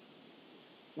Jersey.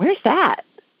 Where's that?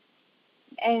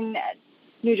 In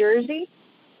New Jersey?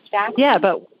 Jackson? Yeah,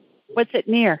 but what's it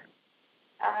near?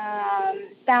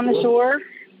 Down the shore.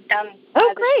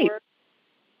 Oh, great. Shore.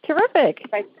 Terrific.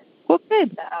 Well,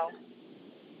 good.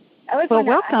 So,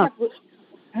 welcome.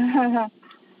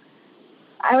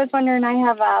 I was wondering, I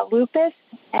have lupus,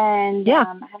 and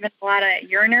I'm having a lot of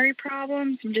urinary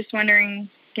problems. I'm just wondering,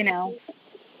 if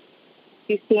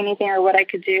you see anything or what I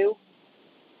could do.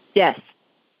 Yes.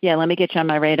 Yeah, let me get you on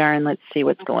my radar and let's see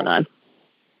what's going on.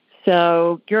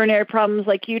 So urinary problems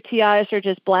like UTIs or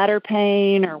just bladder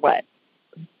pain or what?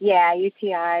 Yeah,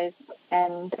 UTIs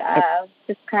and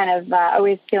just kind of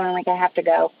always feeling like I have to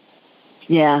go.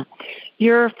 Yeah.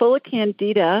 You're full of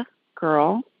candida,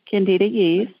 girl, candida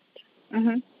yeast.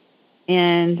 Mm-hmm.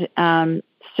 And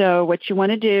so what you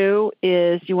want to do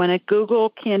is you want to Google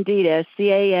candida,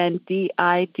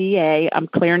 Candida. I'm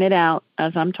clearing it out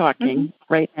as I'm talking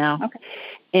right now. Okay.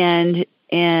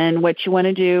 And what you want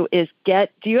to do is do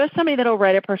you have somebody that will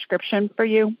write a prescription for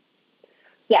you?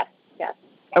 Yes.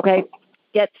 Okay.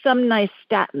 Get some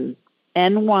nystatin,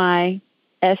 Nystatin.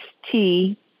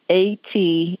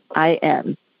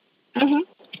 Mm-hmm.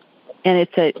 And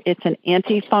it's an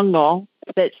antifungal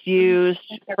that's used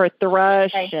for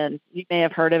thrush, and you may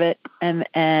have heard of it. And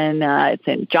it's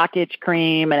in jock itch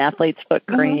cream and athlete's foot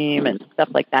cream and stuff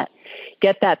like that.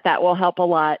 Get that. That will help a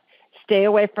lot. Stay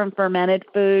away from fermented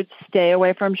foods. Stay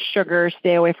away from sugar.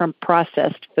 Stay away from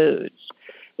processed foods.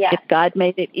 Yeah. If God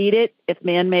made it, eat it. If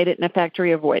man made it in a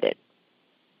factory, avoid it.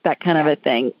 That kind of a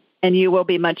thing. And you will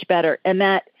be much better. And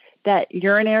that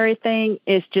urinary thing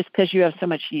is just because you have so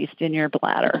much yeast in your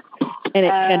bladder. And it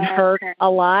can hurt a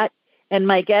lot. And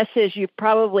my guess is you've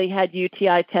probably had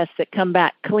UTI tests that come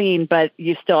back clean, but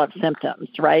you still have symptoms,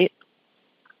 right?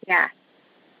 Yeah.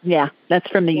 Yeah, that's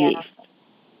from the yeast.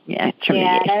 Yeah, it's from the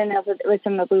yeast. I don't know if it was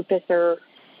from the lupus or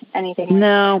anything.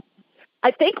 No.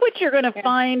 I think what you're going to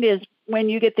find is when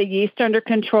you get the yeast under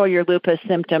control, your lupus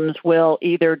symptoms will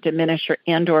either diminish or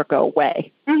go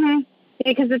away. Mm-hmm.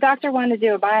 Because the doctor wanted to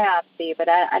do a biopsy, but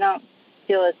I don't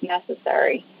feel it's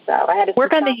necessary. So I had to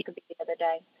work on the other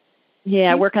day.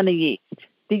 Yeah, work on the yeast.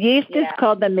 The yeast is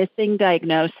called the missing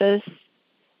diagnosis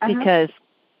because,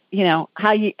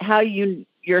 how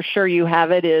you're sure you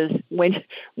have it is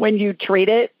when you treat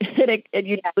it and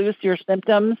you lose your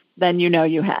symptoms, then you know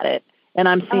you had it. And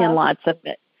I'm seeing lots of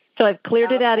it. So I've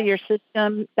cleared it out of your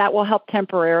system. That will help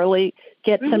temporarily.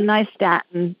 Get some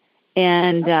nystatin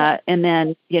and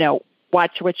then,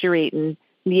 watch what you're eating.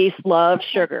 Yeast loves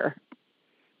sugar.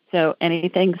 So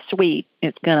anything sweet,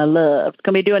 it's going to love. It's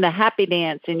going to be doing a happy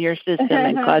dance in your system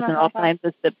and causing all kinds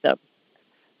of symptoms.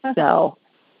 So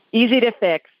easy to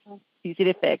fix.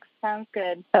 Sounds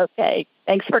good. Okay.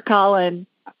 Thanks for calling.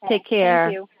 Okay. Take care.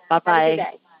 Thank you. Bye-bye. Have a good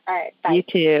day. All right. Bye. You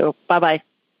too. Bye-bye.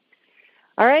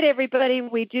 All right, everybody.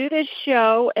 We do this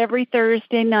show every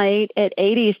Thursday night at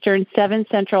 8 Eastern, 7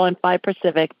 Central, and 5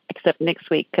 Pacific, except next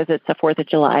week because it's the 4th of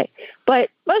July. But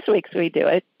most weeks we do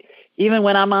it. Even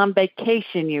when I'm on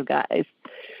vacation, you guys.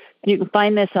 You can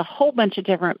find this a whole bunch of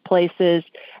different places.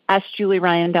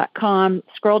 AskJulieRyan.com.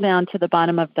 Scroll down to the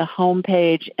bottom of the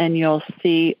homepage, and you'll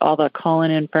see all the call-in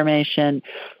information.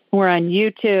 We're on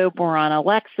YouTube. We're on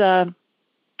Alexa.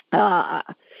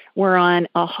 We're on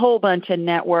a whole bunch of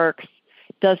networks,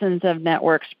 dozens of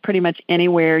networks, pretty much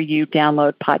anywhere you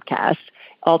download podcasts.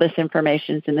 All this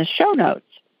information is in the show notes.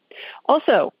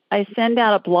 Also, I send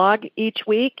out a blog each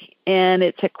week, and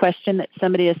it's a question that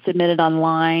somebody has submitted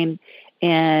online,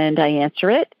 and I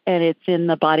answer it, and it's in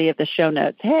the body of the show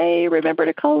notes. Hey, remember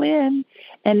to call in.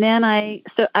 And then I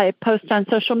post on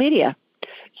social media.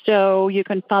 So you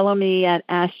can follow me at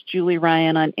Ask Julie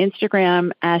Ryan on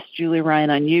Instagram, Ask Julie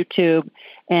Ryan on YouTube,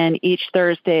 and each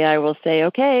Thursday I will say,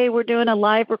 okay, we're doing a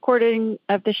live recording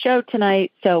of the show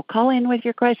tonight, so call in with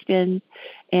your questions.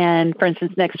 And for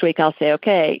instance, next week I'll say,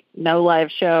 okay, no live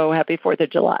show, happy 4th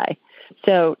of July.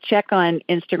 So check on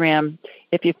Instagram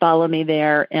if you follow me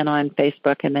there and on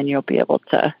Facebook, and then you'll be able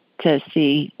to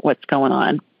see what's going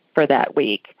on for that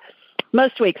week.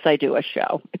 Most weeks I do a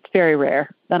show. It's very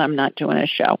rare that I'm not doing a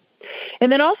show. And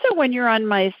then also when you're on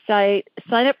my site,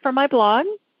 sign up for my blog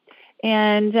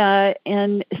and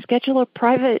schedule a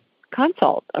private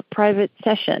consult, a private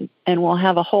session, and we'll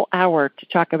have a whole hour to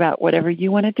talk about whatever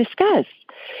you want to discuss.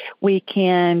 We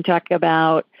can talk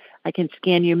about, I can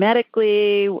scan you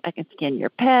medically, I can scan your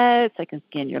pets, I can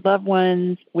scan your loved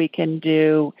ones, we can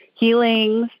do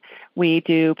healings, we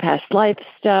do past life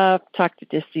stuff, talk to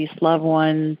deceased loved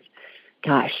ones,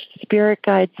 spirit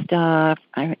guide stuff,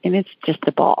 and it's just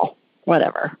a ball.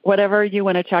 Whatever you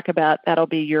want to talk about, that'll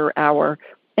be your hour.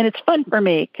 And it's fun for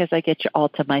me because I get you all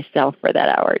to myself for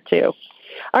that hour too.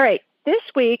 All right. This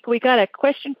week we got a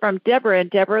question from Deborah, and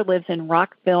Deborah lives in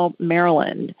Rockville,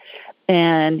 Maryland.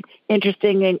 And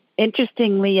interestingly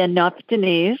Interestingly enough,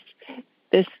 Denise,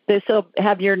 this will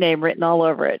have your name written all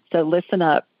over it, so listen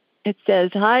up. It says,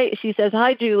 hi, she says,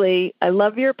 "Hi, Julie. I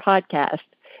love your podcast.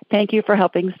 Thank you for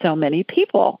helping so many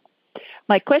people.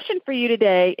 My question for you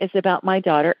today is about my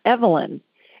daughter, Evelyn.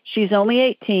 She's only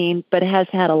 18, but has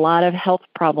had a lot of health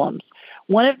problems.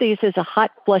 One of these is a hot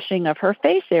flushing of her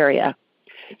face area.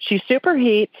 She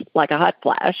superheats like a hot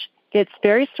flash, gets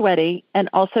very sweaty, and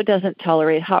also doesn't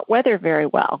tolerate hot weather very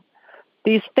well.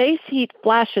 These face heat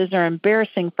flashes are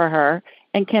embarrassing for her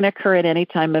and can occur at any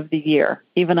time of the year,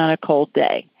 even on a cold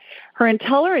day. Her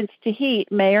intolerance to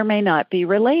heat may or may not be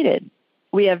related.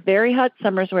 We have very hot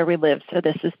summers where we live, so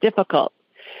this is difficult.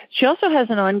 She also has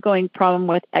an ongoing problem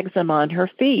with eczema on her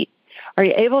feet. Are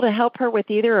you able to help her with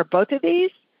either or both of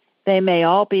these? They may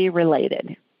all be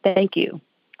related. Thank you."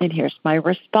 And here's my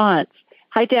response.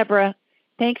 "Hi, Deborah.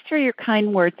 Thanks for your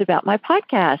kind words about my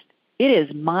podcast. It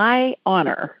is my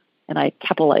honor," and I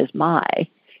capitalize my,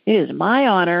 "it is my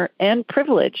honor and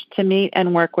privilege to meet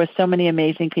and work with so many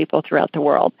amazing people throughout the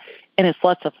world, and it's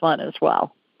lots of fun as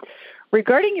well.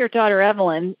 Regarding your daughter,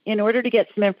 Evelyn, in order to get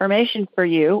some information for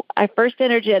you, I first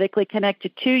energetically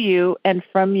connected to you and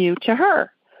from you to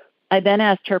her. I then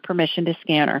asked her permission to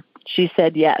scan her. She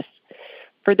said yes.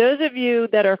 For those of you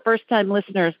that are first-time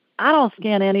listeners, I don't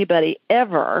scan anybody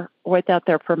ever without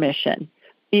their permission.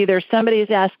 Either somebody's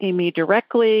asking me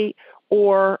directly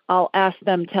or I'll ask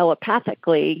them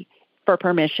telepathically for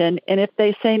permission. And if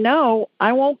they say no,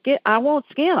 I won't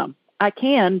scan them. I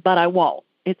can, but I won't.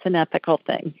 It's an ethical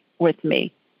thing with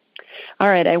me. All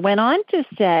right. I went on to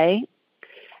say,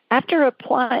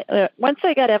 once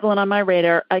I got Evelyn on my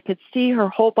radar, I could see her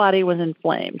whole body was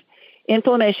inflamed.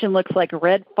 Inflammation looks like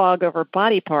red fog over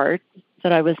body parts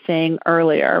that I was saying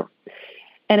earlier.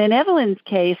 And in Evelyn's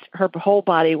case, her whole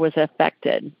body was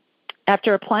affected.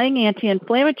 After applying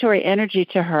anti-inflammatory energy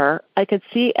to her, I could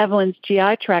see Evelyn's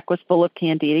GI tract was full of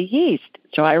Candida yeast,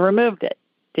 so I removed it.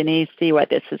 Denise, see why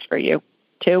this is for you,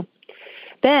 too.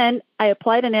 Then I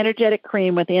applied an energetic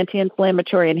cream with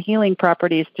anti-inflammatory and healing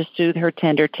properties to soothe her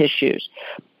tender tissues.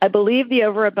 I believe the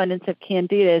overabundance of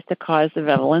Candida is the cause of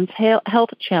Evelyn's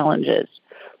health challenges.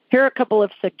 Here are a couple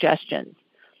of suggestions.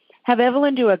 Have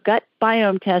Evelyn do a gut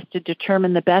biome test to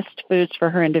determine the best foods for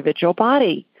her individual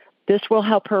body. This will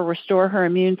help her restore her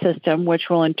immune system, which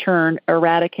will in turn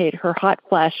eradicate her hot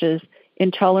flashes,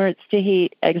 intolerance to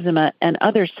heat, eczema, and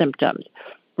other symptoms.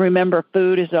 Remember,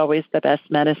 food is always the best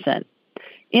medicine.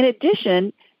 In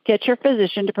addition, get your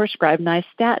physician to prescribe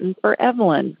nystatin for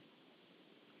Evelyn.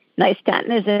 Nystatin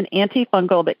is an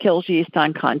antifungal that kills yeast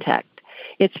on contact.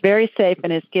 It's very safe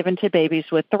and is given to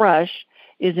babies with thrush,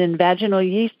 is in vaginal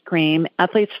yeast cream,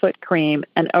 athlete's foot cream,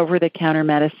 and over-the-counter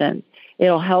medicine.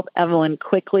 It'll help Evelyn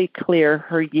quickly clear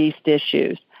her yeast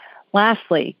issues.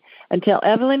 Lastly, until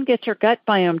Evelyn gets her gut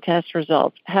biome test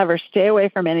results, have her stay away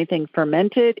from anything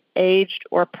fermented, aged,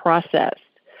 or processed.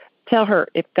 Tell her,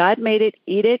 if God made it,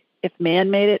 eat it. If man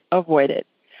made it, avoid it.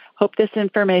 Hope this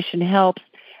information helps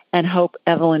and hope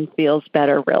Evelyn feels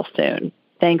better real soon.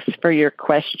 Thanks for your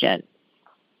question.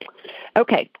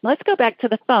 Okay, let's go back to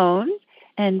the phone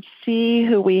and see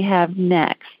who we have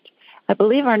next. I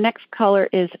believe our next caller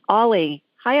is Ollie.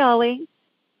 Hi, Ollie.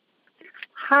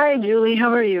 Hi, Julie.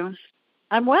 How are you?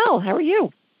 I'm well. How are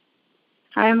you?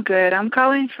 I'm good. I'm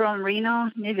calling from Reno,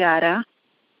 Nevada.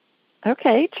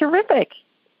 Okay, terrific.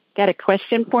 Got a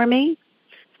question for me?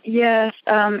 Yes.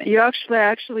 I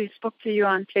actually spoke to you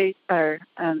on Instagram,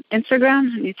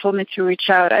 and you told me to reach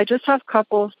out. I just have a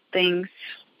couple things.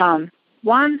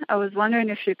 One, I was wondering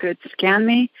if you could scan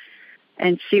me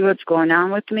and see what's going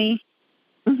on with me.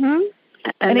 Mm-hmm.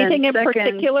 And anything in second,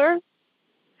 particular?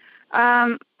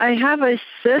 I have a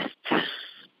cyst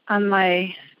in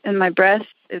my breast.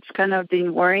 It's kind of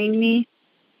been worrying me.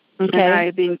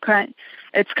 Okay. And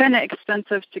it's kind of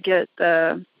expensive to get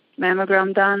the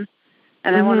mammogram done,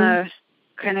 and I want to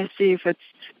kind of see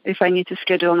if I need to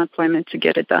schedule an appointment to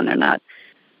get it done or not.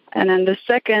 And then the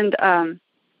second, I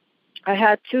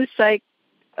had two psych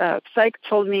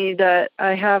told me that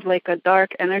I have like a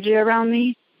dark energy around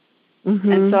me.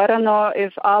 Mm-hmm. And so I don't know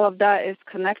if all of that is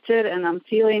connected, and I'm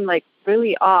feeling like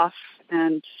really off.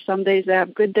 And some days I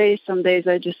have good days, some days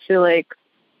I just feel like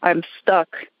I'm stuck.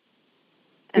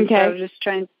 And so I was just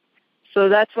trying. So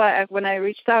that's why when I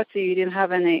reached out to you, you didn't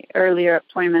have any earlier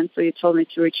appointments, so you told me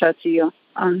to reach out to you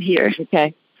on here.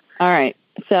 Okay. All right.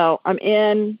 So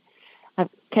I've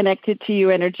connected to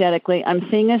you energetically. I'm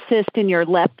seeing a cyst in your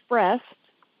left breast.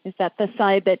 Is that the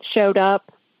side that showed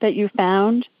up that you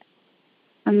found?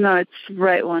 No, it's the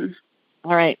right one.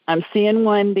 All right. I'm seeing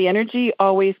one. The energy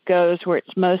always goes where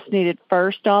it's most needed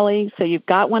first, Ollie. So you've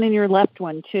got one in your left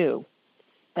one, too.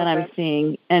 that I'm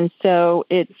seeing. And so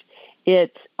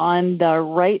it's on the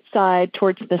right side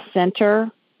towards the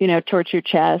center, towards your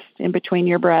chest, in between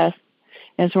your breasts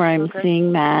is where I'm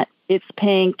seeing that. It's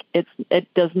pink. It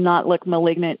does not look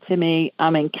malignant to me.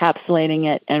 I'm encapsulating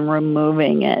it and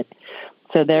removing it.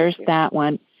 So there's that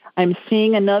one. I'm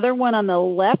seeing another one on the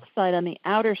left side, on the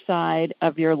outer side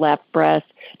of your left breast.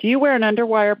 Do you wear an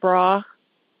underwire bra?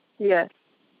 Yes.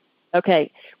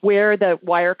 Okay. Where the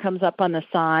wire comes up on the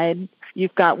side,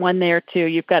 you've got one there too.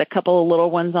 You've got a couple of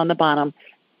little ones on the bottom.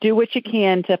 Do what you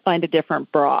can to find a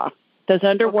different bra. Those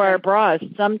underwire bras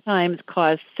sometimes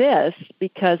cause cysts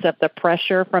because of the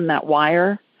pressure from that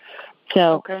wire.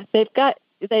 So they've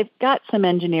got some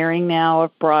engineering now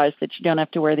of bras that you don't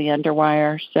have to wear the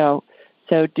underwire. So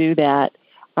do that.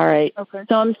 All right. Okay.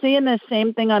 So I'm seeing the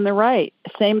same thing on the right,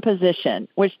 same position,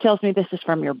 which tells me this is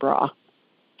from your bra.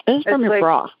 This is from your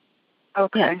bra.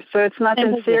 Okay. Yeah. So it's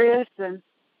nothing serious then?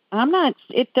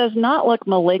 It does not look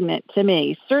malignant to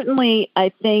me. Certainly,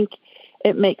 I think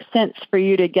it makes sense for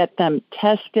you to get them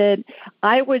tested.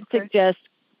 I would suggest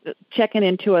checking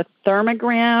into a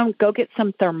thermogram. Go get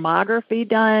some thermography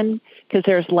done because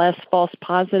there's less false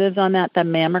positives on that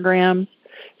than mammograms.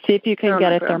 See if you can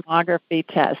get a thermography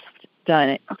test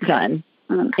done.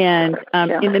 And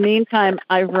in the meantime,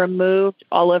 I've removed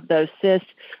all of those cysts.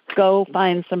 Go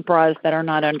find some bras that are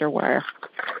not underwear.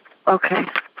 Okay.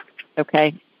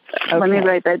 Let me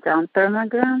write that down.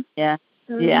 Thermogram? Yeah.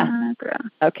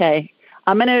 Okay.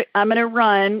 I'm gonna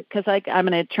run because I'm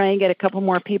gonna try and get a couple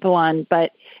more people on,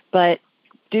 but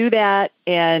do that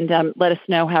and let us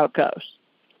know how it goes.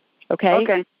 Okay.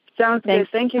 Okay. Sounds good.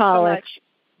 Thank you so much.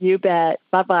 You bet.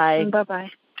 Bye-bye. Bye-bye.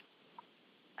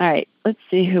 All right. Let's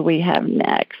see who we have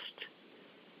next.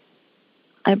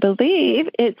 I believe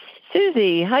it's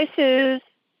Susie. Hi, Suze.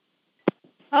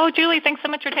 Oh, Julie, thanks so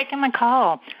much for taking my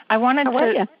call. How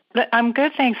are you? I'm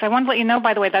good, thanks. I wanted to let you know,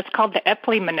 by the way, that's called the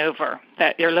Epley maneuver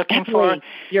that you're looking for.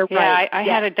 You're right. I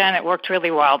had it done. It worked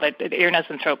really well. The ear, nose,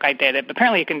 and throat guy did it. But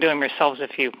apparently you can do them yourselves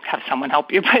if you have someone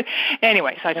help you. But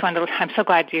anyway, so I'm so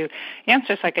glad you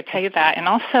answered so I could tell you that. And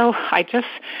also, I just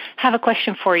have a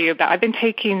question for you about, I've been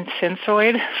taking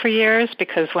Synthroid for years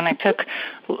because when I took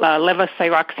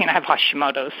levothyroxine, I have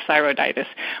Hashimoto's thyroiditis.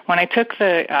 When I took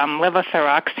the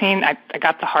levothyroxine, I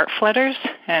got the heart flutters,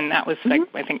 and that was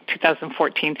I think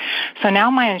 2014. So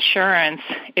now my insurance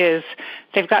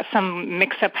they've got some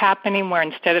mix-up happening where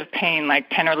instead of paying like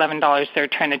 $10 or $11, they're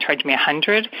trying to charge me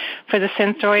 $100 for the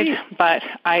Synthroid. But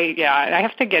I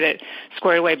have to get it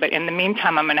squared away. But in the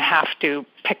meantime, I'm going to have to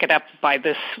pick it up by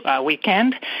this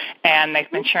weekend, and the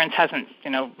insurance hasn't,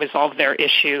 resolved their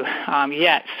issue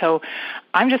yet. So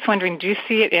I'm just wondering, do you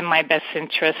see it in my best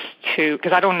interest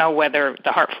because I don't know whether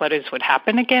the heart flutters would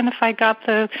happen again if I got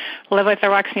the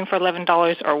levothyroxine for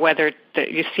 $11, or whether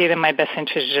you see it in my best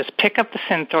interest to just pick up the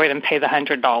Synthroid and pay the $100.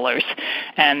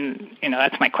 And,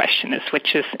 that's my question, is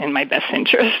which is in my best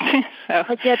interest. So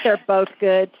I get they're both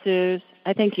good, Suze.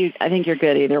 I think you're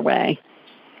good either way.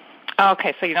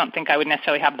 Okay, so you don't think I would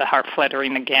necessarily have the heart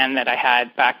fluttering again that I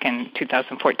had back in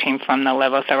 2014 from the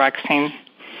levothyroxine?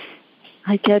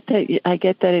 I get that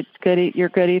it's good. You're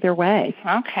good either way.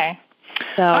 Okay.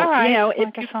 So all right.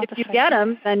 If you get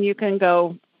them, then you can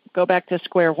go back to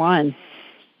square one.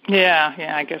 Yeah.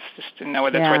 I guess just to know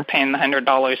whether it's worth paying the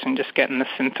 $100 and just getting the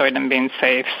Synthroid and being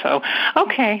safe. So,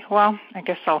 okay. Well, I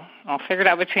guess I'll figure it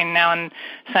out between now and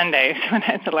Sunday when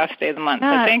it's the last day of the month. So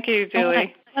thank you,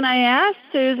 Julie. When I asked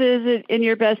Suze, is it in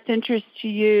your best interest to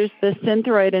use the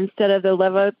Synthroid instead of the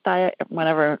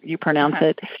whatever you pronounce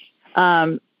it?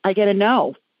 I get a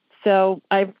no. So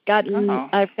I've gotten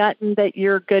that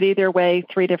you're good either way,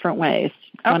 3 different ways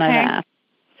when I've asked.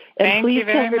 And please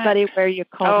tell everybody where you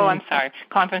called. Oh, I'm sorry.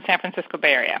 Calling from San Francisco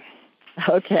Bay Area.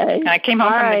 Okay. And I came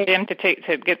home from the gym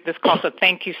to get this call, so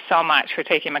thank you so much for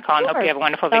taking my call, and hope you have a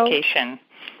wonderful vacation.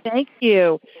 Thank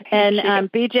you.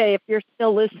 BJ, if you're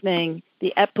still listening,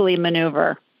 the Epley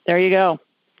maneuver. There you go.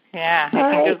 Yeah, I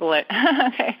can Google it.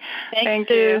 Okay.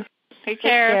 Thank you. Take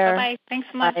care. Bye-bye. Thanks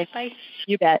so much. Bye.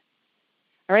 You bet.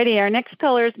 All righty. Our next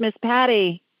caller is Miss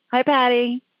Patty. Hi,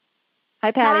 Patty.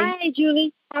 Hi,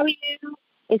 Julie. How are you?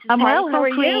 I'm well. How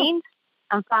are Queens. You?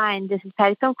 I'm fine. This is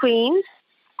Patty from Queens.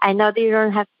 I know that you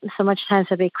don't have so much time,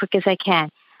 so I'll be quick as I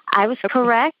can. I was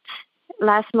correct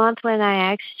last month when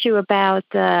I asked you about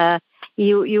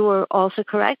you were also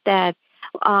correct that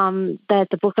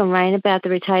the book I'm writing about the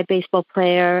retired baseball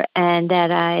player, and that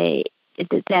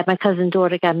my cousin's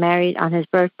daughter got married on his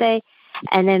birthday,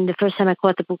 and then the first time I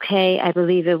caught the bouquet, I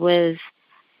believe it was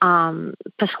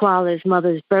Pasquale's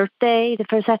mother's birthday. The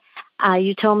first time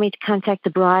you told me to contact the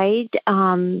bride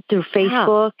through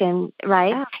Facebook, and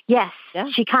right? Yeah.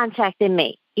 Yes, she contacted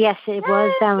me. Yes, it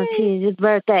was Valentina's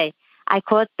birthday.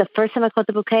 The first time I caught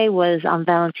the bouquet was on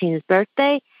Valentina's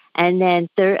birthday, and then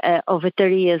over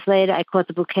 30 years later, I caught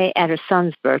the bouquet at her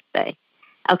son's birthday.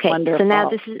 Okay, Wonderful. So now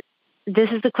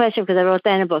this is the question, because I wrote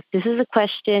that in a book. This is a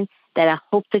question that I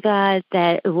hope to God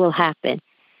that it will happen.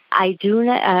 I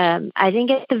didn't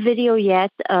get the video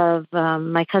yet of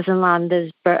my cousin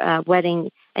Londa's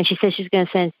wedding, and she said she's going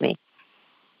to send it to me.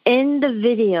 In the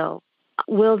video,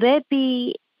 will there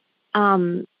be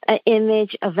an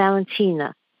image of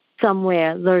Valentina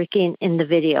somewhere lurking in the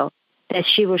video that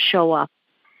she will show up?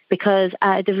 Because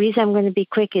the reason I'm going to be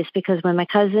quick is because when my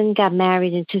cousin got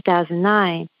married in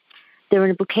 2009,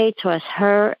 during a bouquet toss,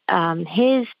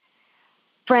 his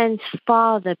friend's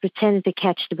father pretended to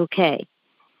catch the bouquet.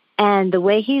 And the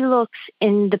way he looks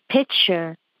in the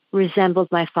picture resembled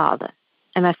my father.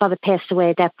 And my father passed away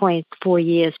at that point 4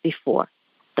 years before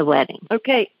the wedding.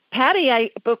 Okay,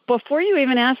 Patty, before you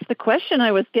even asked the question,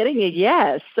 I was getting a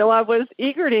yes. So I was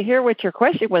eager to hear what your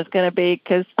question was going to be,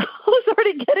 because I was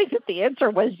already getting that the answer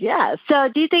was yes. So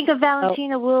do you think a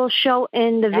Valentina will show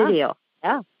in the video?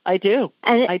 Yeah, I do.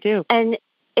 I do. And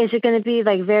is it going to be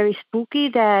like very spooky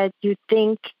that you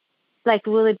think, like,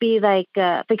 will it be like,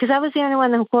 because I was the only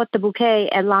one who caught the bouquet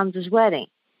at Londa's wedding.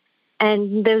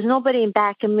 And there's nobody in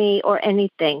back of me or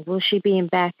anything. Will she be in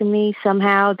back of me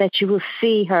somehow that you will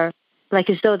see her, like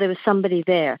as though there was somebody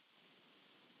there?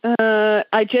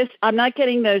 I'm not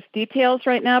getting those details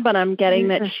right now, but I'm getting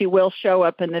that she will show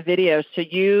up in the video. So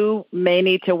you may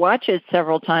need to watch it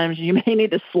several times. You may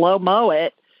need to slow-mo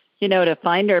it, to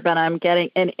find her. But I'm getting,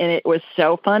 and it was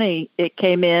so funny. It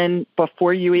came in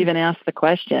before you even asked the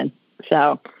question.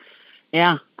 So,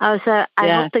 yeah. I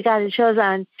hope to God it shows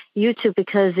on YouTube,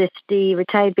 because if the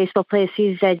retired baseball player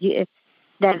sees that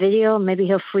video, maybe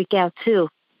he'll freak out too.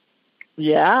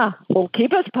 Yeah. Well,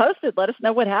 keep us posted. Let us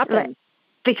know what happens. Right.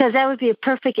 Because that would be a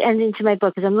perfect ending to my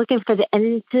book, because I'm looking for the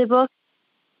ending to the book.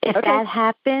 If that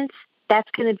happens, that's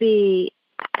going to be,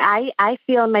 I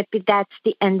feel that's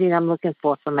the ending I'm looking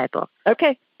for my book.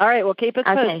 Okay. All right. Well, keep us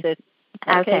posted.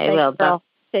 Okay, well,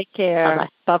 take care.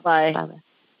 Bye-bye. Bye-bye.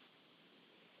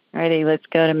 All righty, let's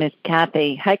go to Miss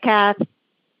Kathy. Hi, Kath.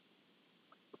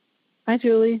 Hi,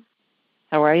 Julie.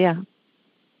 How are you?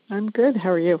 I'm good. How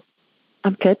are you?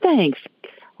 I'm good, thanks.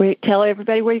 Tell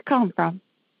everybody where you're calling from.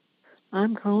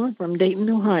 I'm calling from Dayton,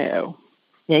 Ohio.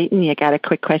 Dayton, you got a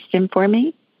quick question for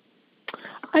me?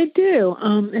 I do.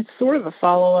 It's sort of a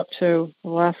follow-up to the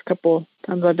last couple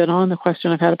times I've been on, the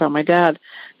question I've had about my dad.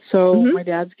 So my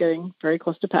dad's getting very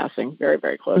close to passing, very,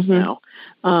 very close now.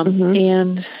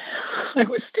 And I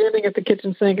was standing at the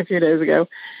kitchen sink a few days ago,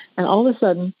 and all of a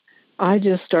sudden, I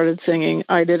just started singing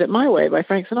 "I Did It My Way" by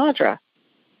Frank Sinatra.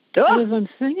 And as I'm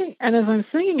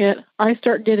singing it, I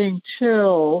start getting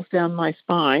chills down my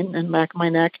spine and back of my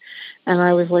neck, and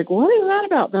I was like, "What is that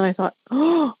about?" Then I thought,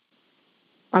 "Oh,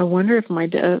 I wonder if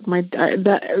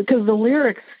because the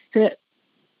lyrics fit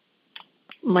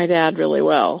my dad really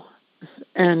well."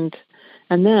 And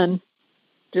then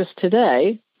just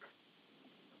today,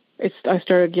 I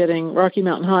started getting "Rocky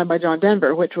Mountain High" by John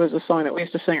Denver, which was a song that we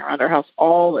used to sing around our house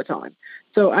all the time.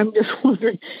 So I'm just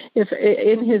wondering if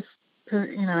in his,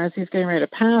 as he's getting ready to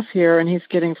pass here and he's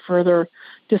getting further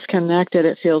disconnected,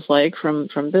 it feels like, from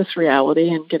this reality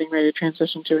and getting ready to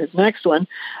transition to his next one.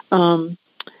 I'm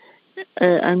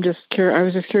just curious. I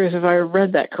was just curious if I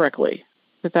read that correctly,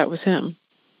 that was him.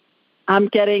 I'm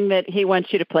getting that he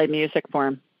wants you to play music for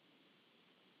him.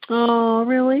 Oh,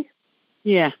 really?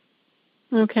 Yeah.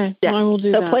 Okay. Yeah. Well, I will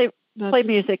do that. So play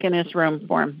music in his room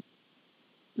for him.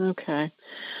 Okay.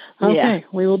 Okay.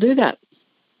 We will do that.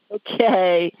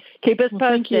 Okay. Keep us posted.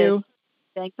 Thank you.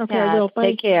 Thanks, okay, Kat. I will. Bye.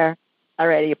 Take care. All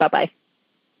righty. Bye-bye.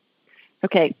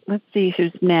 Okay. Let's see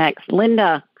who's next.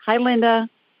 Linda. Hi, Linda.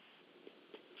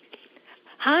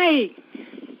 Hi.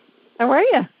 How are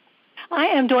you? I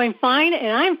am doing fine,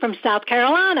 and I'm from South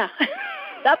Carolina.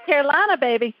 South Carolina,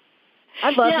 baby. I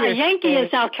love your Yankee state. in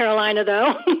South Carolina,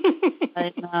 though.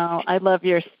 I know. I love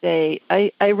your state.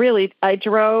 I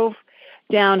drove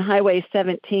down Highway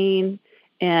 17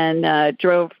 and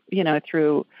drove,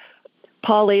 through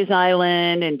Pawleys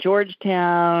Island and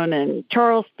Georgetown and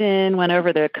Charleston, went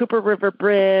over the Cooper River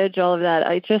Bridge, all of that.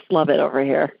 I just love it over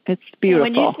here. It's beautiful.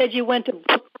 When you said you went to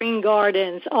Brook Green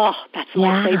Gardens, that's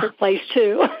my favorite place,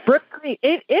 too. Brook Green,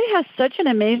 it has such an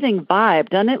amazing vibe,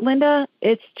 doesn't it, Linda?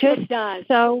 It's just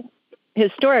so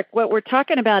historic. What we're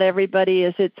talking about, everybody,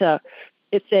 is it's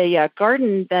a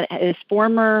garden that is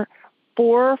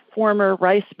four former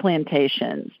rice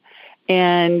plantations.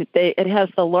 And it has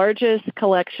the largest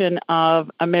collection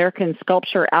of American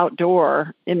sculpture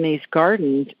outdoor in these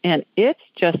gardens, and it's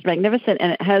just magnificent.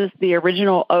 And it has the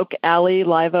original oak alley,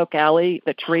 live oak alley,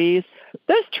 the trees.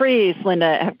 Those trees,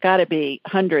 Linda, have got to be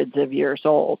hundreds of years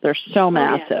old. They're so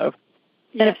massive.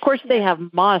 And, of course, they have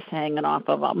moss hanging off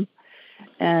of them.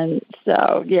 And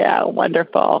so, yeah,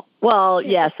 wonderful. Well,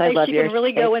 yes, I love yours. You can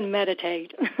really go and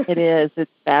meditate. It is. It's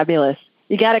fabulous.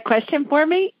 You got a question for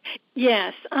me?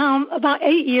 Yes. About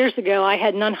 8 years ago, I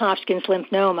had non-Hodgkin's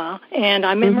lymphoma, and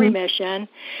I'm in remission.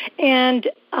 And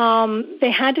they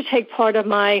had to take part of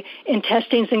my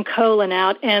intestines and colon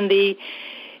out, and the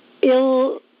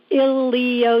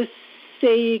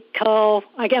ileocecal,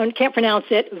 I can't pronounce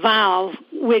it, valve,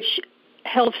 which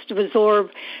helps to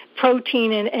absorb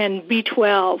protein and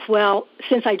B12. Well,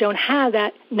 since I don't have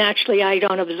that, naturally I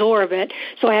don't absorb it,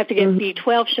 so I have to get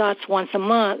B12 shots once a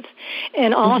month.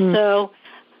 And also,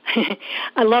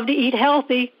 I love to eat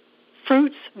healthy,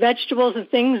 fruits, vegetables, and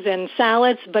things, and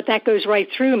salads, but that goes right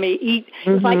through me.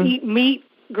 If I eat meat,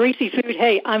 greasy food,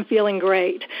 hey, I'm feeling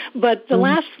great. But the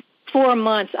last 4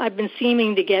 months, I've been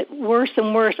seeming to get worse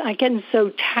and worse. I'm getting so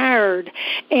tired,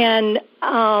 and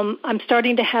I'm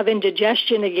starting to have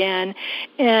indigestion again,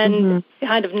 and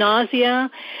kind of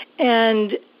nausea,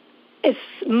 and it's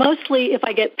mostly, if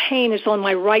I get pain, it's on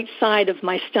my right side of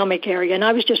my stomach area, and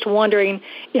I was just wondering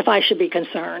if I should be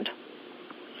concerned.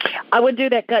 I would do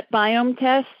that gut biome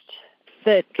test.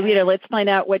 Let's find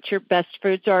out what your best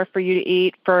foods are for you to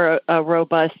eat for a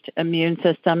robust immune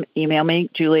system. Email me,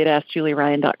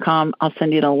 Julie@AskJulieRyan.com. I'll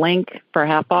send you the link for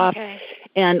half off. Okay.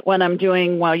 And what I'm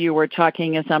doing while you were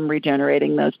talking is I'm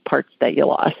regenerating those parts that you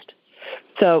lost.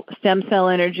 So stem cell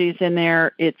energy's in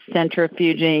there. It's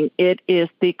centrifuging. It is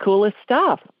the coolest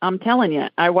stuff. I'm telling you.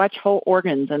 I watch whole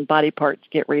organs and body parts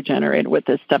get regenerated with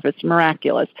this stuff. It's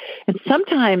miraculous. And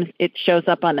sometimes it shows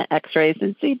up on the x-rays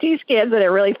and CT scans, and it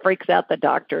really freaks out the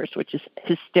doctors, which is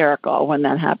hysterical when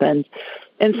that happens.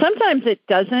 And sometimes it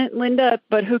doesn't, Linda,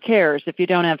 but who cares? If you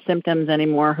don't have symptoms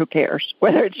anymore, who cares?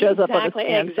 Whether it shows up on the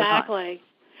scans Exactly. or not.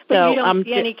 But so you don't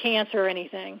see any cancer or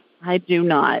anything? I do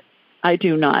not.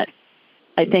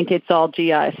 I think it's all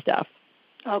GI stuff.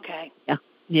 Okay.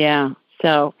 Yeah.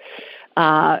 So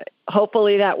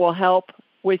hopefully that will help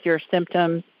with your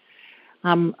symptoms.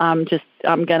 I'm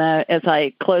gonna, as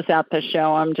I close out the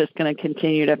show, I'm just gonna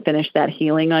continue to finish that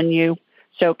healing on you.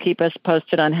 So keep us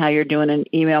posted on how you're doing, and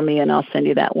email me, and I'll send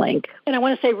you that link. And I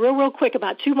want to say real quick,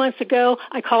 about 2 months ago,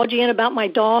 I called you in about my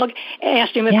dog,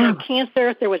 asked him if he had cancer,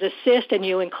 if there was a cyst, and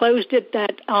you enclosed it,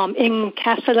 that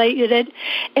encapsulated it.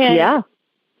 And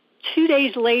 2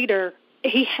 days later,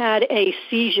 he had a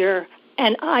seizure,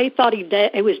 and I thought he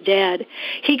was dead.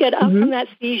 He got up from that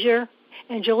seizure,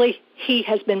 and Julie, he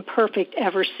has been perfect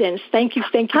ever since. Thank you.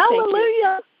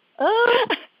 Hallelujah. Oh.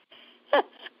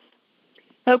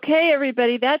 Okay,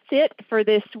 everybody, that's it for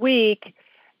this week.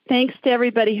 Thanks to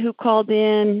everybody who called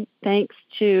in. Thanks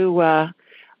to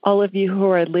all of you who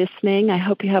are listening. I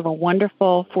hope you have a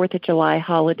wonderful 4th of July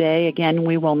holiday. Again,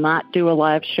 we will not do a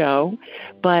live show,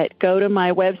 but go to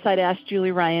my website,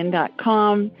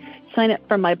 AskJulieRyan.com, sign up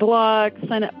for my blog,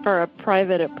 sign up for a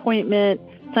private appointment,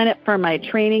 sign up for my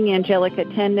training, Angelic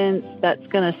Attendance. That's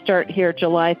going to start here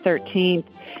July 13th.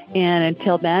 And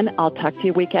until then, I'll talk to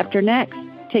you week after next.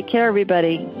 Take care,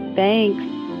 everybody. Thanks.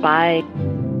 Bye.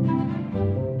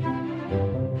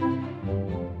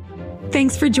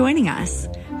 Thanks for joining us.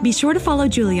 Be sure to follow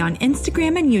Julie on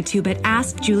Instagram and YouTube at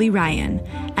Ask Julie Ryan,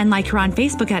 and like her on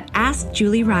Facebook at Ask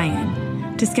Julie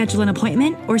Ryan. To schedule an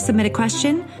appointment or submit a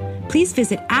question, please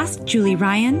visit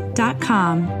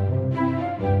AskJulieRyan.com.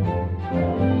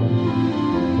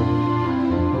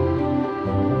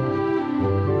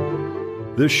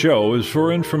 This show is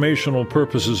for informational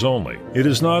purposes only. It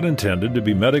is not intended to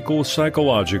be medical,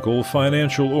 psychological,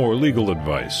 financial, or legal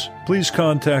advice. Please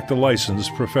contact a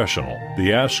licensed professional.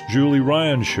 The Ask Julie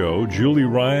Ryan Show, Julie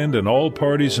Ryan and all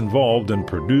parties involved in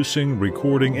producing,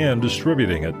 recording, and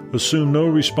distributing it assume no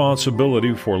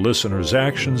responsibility for listeners'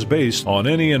 actions based on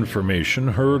any information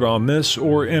heard on this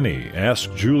or any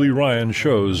Ask Julie Ryan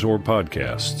shows or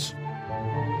podcasts.